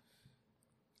can't.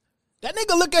 That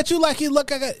nigga look at you like he look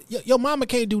at your mama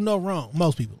can't do no wrong.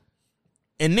 Most people.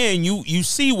 And then you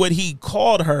see what he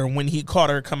called her when he caught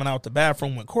her coming out the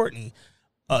bathroom with Courtney.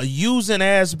 A using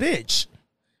ass bitch.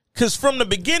 Because from the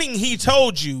beginning, he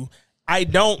told you, I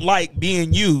don't like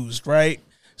being used, right?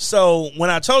 So when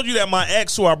I told you that my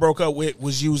ex who I broke up with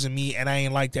was using me and I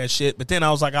ain't like that shit. But then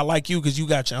I was like, I like you because you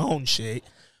got your own shit.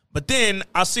 But then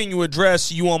I seen you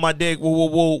address you on my dick.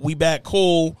 Whoa, we back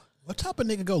cool. What type of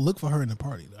nigga go look for her in the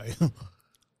party? Like,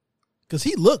 because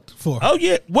he looked for her. Oh,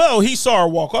 yeah. Well, he saw her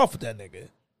walk off with that nigga.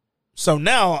 So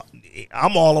now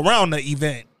I'm all around the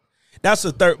event. That's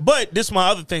the third. But this is my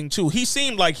other thing, too. He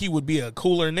seemed like he would be a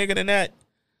cooler nigga than that.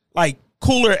 Like,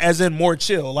 cooler as in more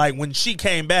chill. Like, when she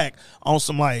came back on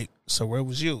some, like, so where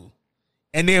was you?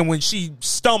 And then when she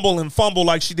stumbled and fumbled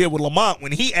like she did with Lamont,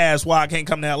 when he asked why I can't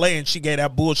come to L.A. and she gave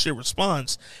that bullshit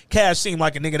response, Cash seemed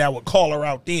like a nigga that would call her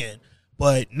out then.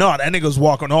 But no, that nigga was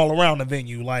walking all around the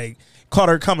venue. Like, caught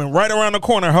her coming right around the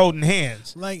corner holding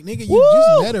hands. Like, nigga, you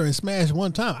just met her and smashed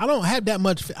one time. I don't have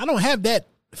that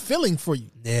feeling for you.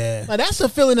 Yeah. Like, that's a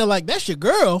feeling of, like, that's your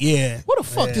girl. Yeah. Where the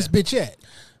fuck this bitch at?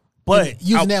 But and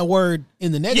using that word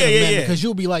in the negative manner, because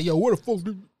you'll be like, yo, where the fuck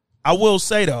do I will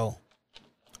say, though,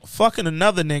 fucking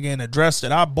another nigga in a dress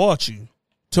that I bought you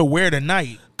to wear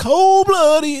tonight.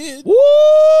 Cold-blooded.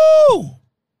 Woo!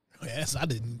 Yes, I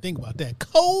didn't think about that.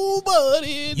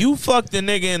 Cold-blooded. You fucked the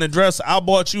nigga in a dress I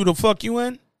bought you to fuck you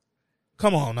in?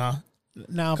 Come on, now.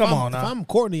 Now, if I'm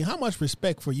Courtney, how much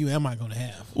respect for you am I going to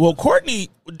have? Well, Courtney,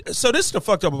 so this is the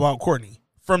fucked up about Courtney.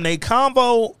 From they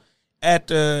convo at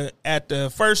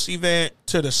the first event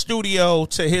to the studio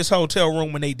to his hotel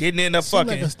room when they didn't end up fucking.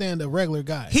 Like a stand-up regular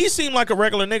guy. He seemed like a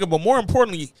regular nigga, but more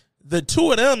importantly, the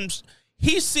two of them,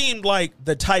 he seemed like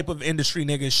the type of industry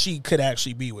nigga she could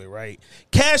actually be with, right?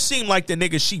 Cash seemed like the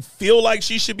nigga she feel like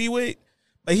she should be with,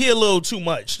 but he a little too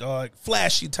much, dog.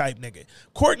 Flashy type nigga.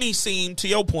 Courtney seemed, to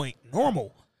your point,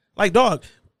 normal. Like, dog,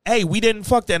 hey, we didn't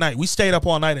fuck that night. We stayed up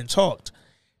all night and talked.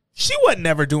 She wasn't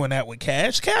never doing that with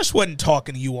Cash. Cash wasn't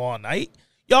talking to you all night.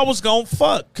 Y'all was gonna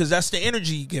fuck because that's the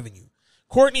energy he giving you.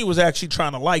 Courtney was actually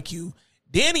trying to like you.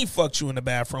 Then he fucked you in the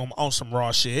bathroom on some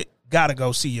raw shit. Gotta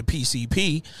go see your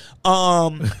PCP.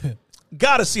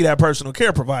 Gotta see that personal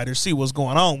care provider, see what's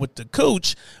going on with the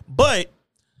cooch. But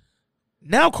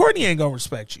now Courtney ain't gonna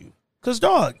respect you. Cause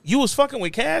dog, you was fucking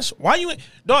with Cash. Why you ain't,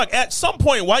 dog, at some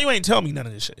point, why you ain't tell me none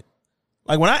of this shit?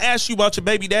 Like when I asked you about your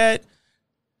baby dad,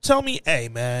 tell me, hey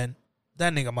man,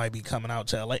 that nigga might be coming out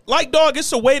to LA. Like, dog,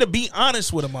 it's a way to be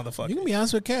honest with a motherfucker. You can be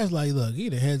honest with Cash. Like, look, he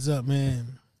the heads up,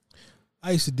 man.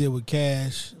 I used to deal with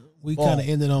Cash. We kind of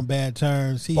ended on bad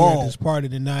terms. He had this party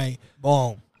tonight.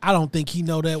 Boom. I don't think he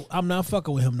know that I'm not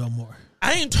fucking with him no more.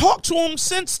 I ain't talked to him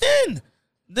since then.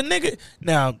 The nigga,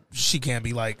 now she can't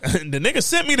be like, the nigga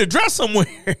sent me to dress somewhere,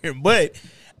 but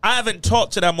I haven't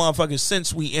talked to that motherfucker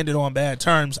since we ended on bad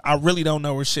terms. I really don't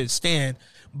know where shit stand,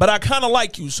 but I kind of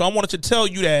like you, so I wanted to tell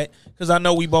you that because I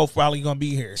know we both probably gonna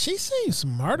be here. She seems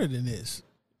smarter than this.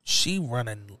 She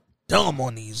running dumb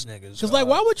on these niggas. Cause like,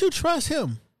 why would you trust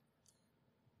him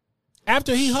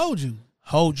after he hold you?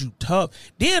 Hold you tough.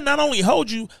 Then not only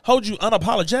hold you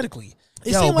unapologetically.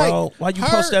 It Yo, seemed bro, like why you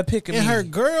post that pic of me? And her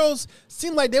girls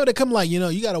seemed like they would have come like, you know,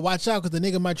 you got to watch out because the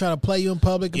nigga might try to play you in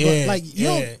public. Yeah, but like,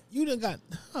 yeah. You done got,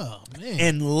 oh, man.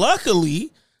 And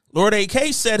luckily, Lord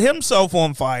AK set himself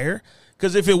on fire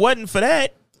because if it wasn't for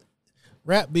that,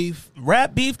 Rap beef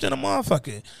to the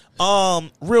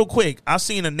motherfucker. Real quick, I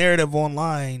seen a narrative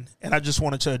online and I just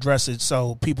wanted to address it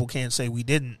so people can't say we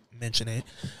didn't mention it.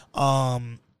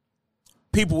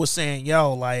 People were saying,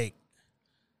 yo, like,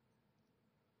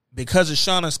 because of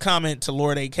Shauna's comment to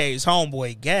Lord AK's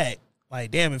homeboy, Gat,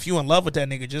 like, damn, if you in love with that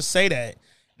nigga, just say that.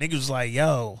 Nigga was like,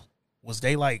 yo, was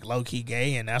they, like, low-key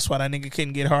gay, and that's why that nigga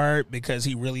couldn't get hard, because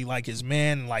he really like his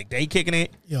man, and, like, they kicking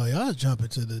it? Yo, y'all jumping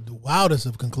to the wildest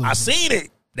of conclusions. I seen it.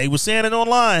 They were saying it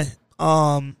online.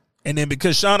 And then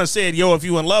because Shauna said, yo, if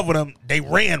you in love with him, they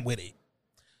ran with it.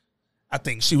 I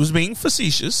think she was being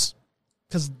facetious.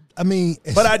 Because, I mean...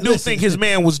 But I do think his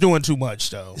man was doing too much,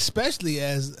 though. Especially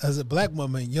as a black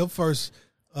woman, your first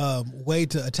way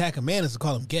to attack a man is to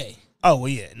call him gay. Oh, well,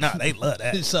 yeah. Nah, they love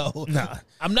that. So, nah.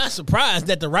 I'm not surprised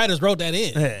that the writers wrote that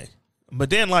in. Yeah. But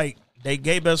then, like, they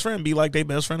gay best friend be like they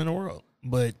best friend in the world.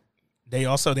 But they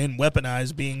also then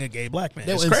weaponize being a gay black man.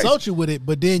 They'll insult you with it,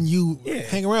 but then you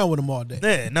hang around with him all day.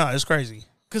 Yeah, no, it's crazy.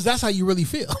 Because that's how you really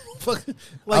feel.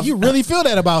 Like, you really feel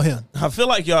that about him. I feel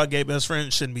like y'all gay best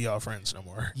friends shouldn't be y'all friends no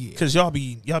more. Yeah. Because y'all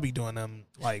be doing them,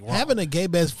 like, wrong. Having a gay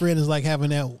best friend is like having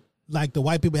that, like the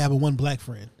white people having one black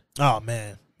friend. Oh,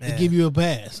 man. They give you a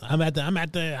pass. I'm at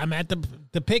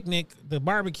the picnic, the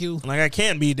barbecue. Like, I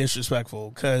can't be disrespectful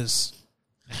because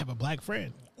I have a black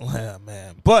friend. Yeah,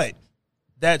 man. But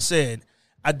that said,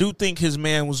 I do think his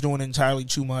man was doing entirely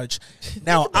too much.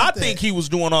 Now, I think he was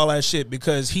doing all that shit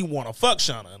because he want to fuck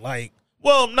Shauna. Like,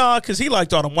 well, nah, because he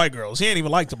liked all them white girls. He ain't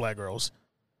even like the black girls.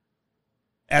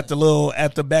 At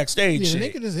the backstage shit.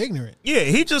 The nigga just ignorant. Yeah,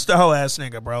 he just a hoe ass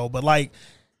nigga, bro. But like,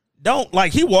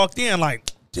 he walked in like,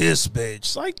 this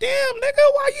bitch. Like, damn,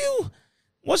 nigga,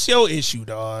 what's your issue,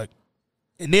 dog?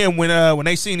 And then when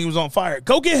they seen he was on fire,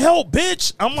 go get help,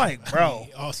 bitch. I'm like, bro.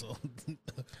 Also.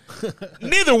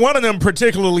 Neither one of them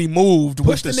particularly moved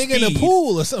Push with the nigga speed. in the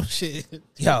pool or some shit.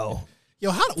 Yo,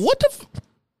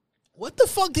 what the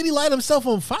fuck did he light himself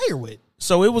on fire with?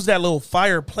 So it was that little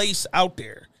fireplace out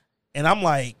there, and I'm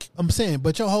like, I'm saying,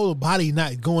 but your whole body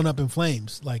not going up in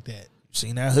flames like that.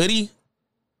 Seen that hoodie?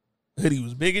 Hoodie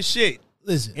was big as shit.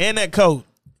 Listen, and that coat.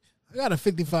 I got a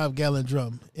 55-gallon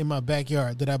drum in my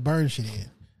backyard that I burn shit in,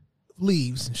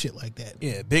 leaves and shit like that.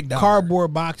 Yeah, big dollar.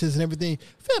 Cardboard boxes and everything.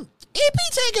 Fam, it be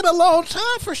taking a long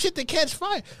time for shit to catch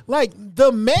fire. Like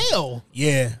the mail.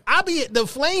 Yeah. The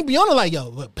flame be on it like, yo,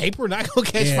 what, paper not gonna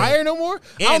catch fire no more?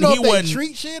 And I don't know if they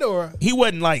treat shit or... He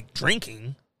wasn't like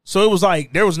drinking. So it was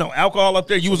like, there was no alcohol up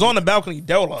there. You was on the balcony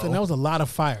dolo. So that was a lot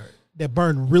of fire that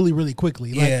burned really, really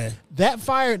quickly. Like, yeah. That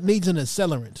fire needs an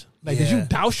accelerant. Like, did you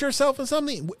douse yourself in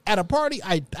something? At a party?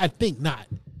 I think not.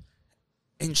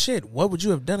 And shit, what would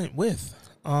you have done it with?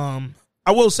 I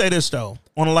will say this, though,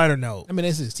 on a lighter note. I mean,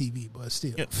 this is TV, but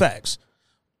still. Yeah, facts.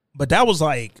 But that was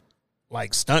like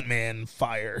stuntman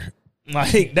fire.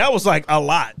 Like, that was like a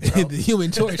lot. The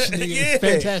Human Torch nigga,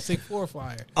 Fantastic Four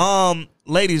fire.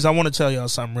 Ladies, I want to tell y'all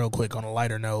something real quick on a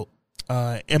lighter note.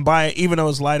 And even though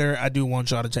it's lighter, I do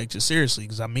want y'all to take this seriously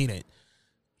because I mean it.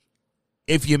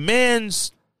 If your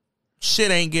man's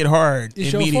shit ain't get hard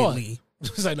it's immediately,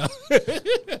 it's like, no.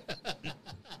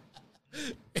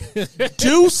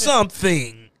 do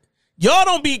something. Y'all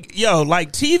don't be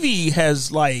like TV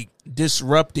has like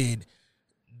disrupted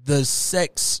the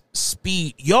sex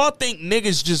speed. Y'all think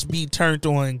niggas just be turned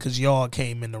on because y'all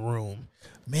came in the room.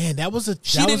 Man,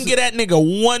 she didn't get that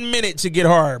nigga 1 minute to get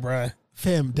hard, bruh.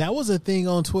 Fam, that was a thing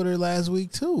on Twitter last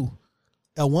week too.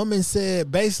 A woman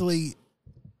said basically,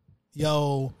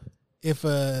 yo, if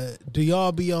do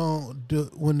y'all be on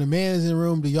when the man is in the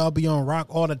room, do y'all be on rock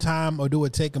all the time or do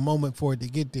it take a moment for it to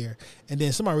get there? And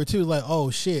then somebody retweeted like,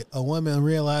 oh shit, a woman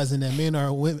realizing that men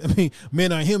are women, I mean,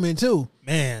 men are human too.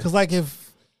 Man. Because like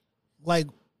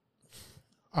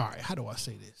all right, how do I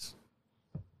say this?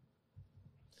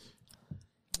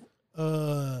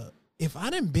 If I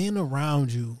done been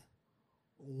around you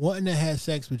wanting to have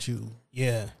sex with you,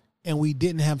 yeah, and we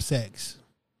didn't have sex,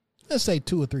 let's say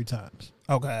 2 or 3 times.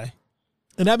 Okay.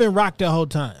 And I've been rocked the whole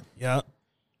time. Yeah.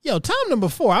 Yo, time number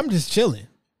 4, I'm just chilling.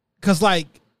 Cause like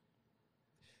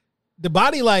the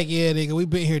body like, yeah, nigga, we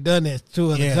been here done that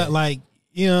too. Yeah. Like,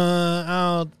 you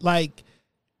know,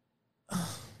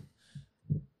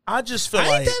 I just feel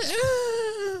like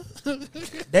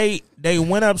they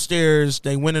went upstairs,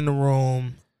 they went in the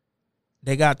room,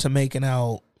 they got to making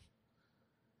out.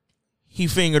 He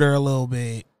fingered her a little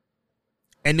bit.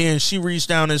 And then she reached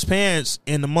down his pants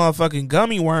and the motherfucking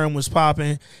gummy worm was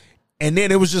popping. And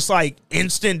then it was just like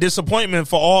instant disappointment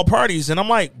for all parties. And I'm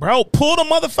like, bro, pull the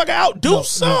motherfucker out. Do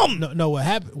something. No, what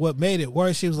happened? What made it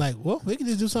worse? She was like, well, we can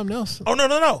just do something else. Oh,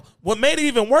 no. What made it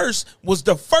even worse was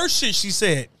the first shit she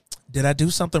said. Did I do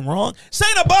something wrong? This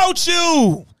ain't about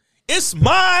you. It's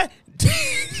my...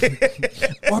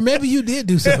 Or maybe you did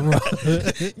do something wrong.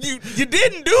 you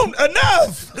didn't do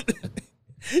enough.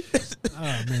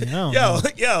 Oh man, I don't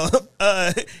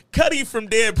know. Cuddy from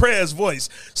Dead Prayer's voice.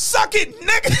 Suck it,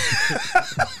 nigga.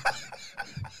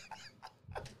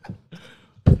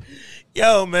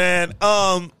 Yo, man.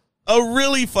 A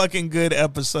really fucking good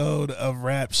episode of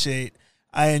Rap Shit.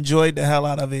 I enjoyed the hell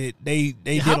out of it. They did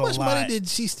a lot. How much money did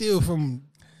she steal from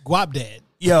Guap Dad?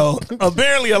 Yo,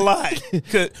 apparently a lot.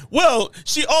 Well,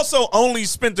 she also only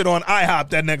spent it on IHOP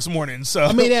that next morning. So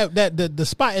I mean, the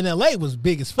spot in LA was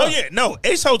big as fuck. Oh yeah, no,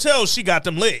 Ace Hotel, she got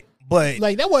them lit, but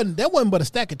like that wasn't but a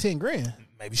stack of 10 grand.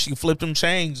 Maybe she flipped them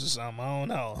chains or something. I don't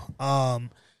know.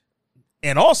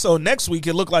 And also next week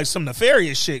it looked like some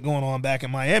nefarious shit going on back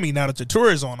in Miami now that the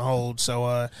tour is on hold.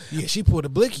 So yeah, she pulled a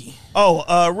blicky.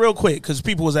 Oh, real quick, because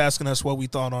people was asking us what we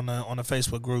thought on the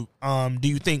Facebook group. Do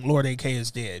you think Lord AK is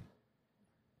dead?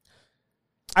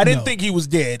 I didn't think he was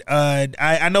dead.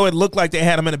 I know it looked like they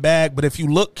had him in a bag, but if you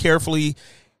look carefully,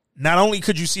 not only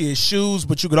could you see his shoes,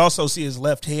 but you could also see his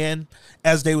left hand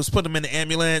as they was putting him in the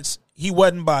ambulance. He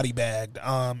wasn't body bagged.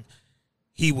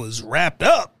 He was wrapped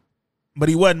up, but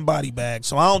he wasn't body bagged.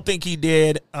 So I don't think he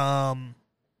did. And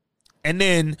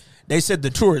then they said the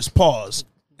tour is paused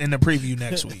in the preview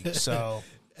next week. So,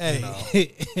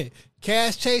 hey,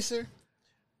 Cash Chaser,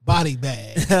 body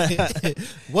bag.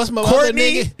 What's my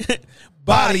Courtney? other nigga?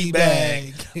 Body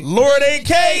bag. Lord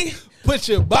AK, put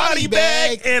your body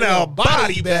bag in a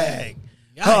body bag.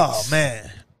 Yikes. Oh, man.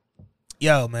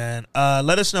 Yo, man,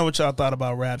 let us know what y'all thought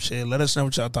about Rap Shit. Let us know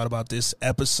what y'all thought about this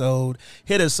episode.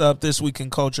 Hit us up, This Week in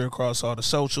Culture, across all the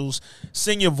socials.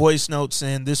 Send your voice notes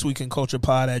in,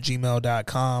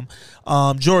 thisweekinculturepod@gmail.com.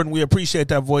 Jordan, we appreciate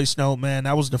that voice note, man.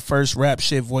 That was the first Rap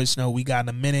Shit voice note we got in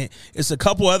a minute. It's a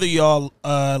couple other y'all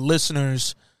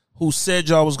listeners who said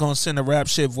y'all was going to send a Rap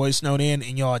Shit voice note in,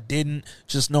 and y'all didn't.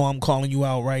 Just know I'm calling you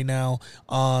out right now.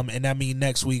 And that means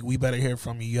next week we better hear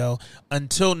from you, yo.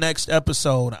 Until next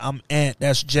episode, I'm Ant.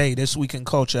 That's Jay. This Week in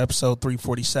Culture, episode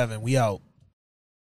 347. We out.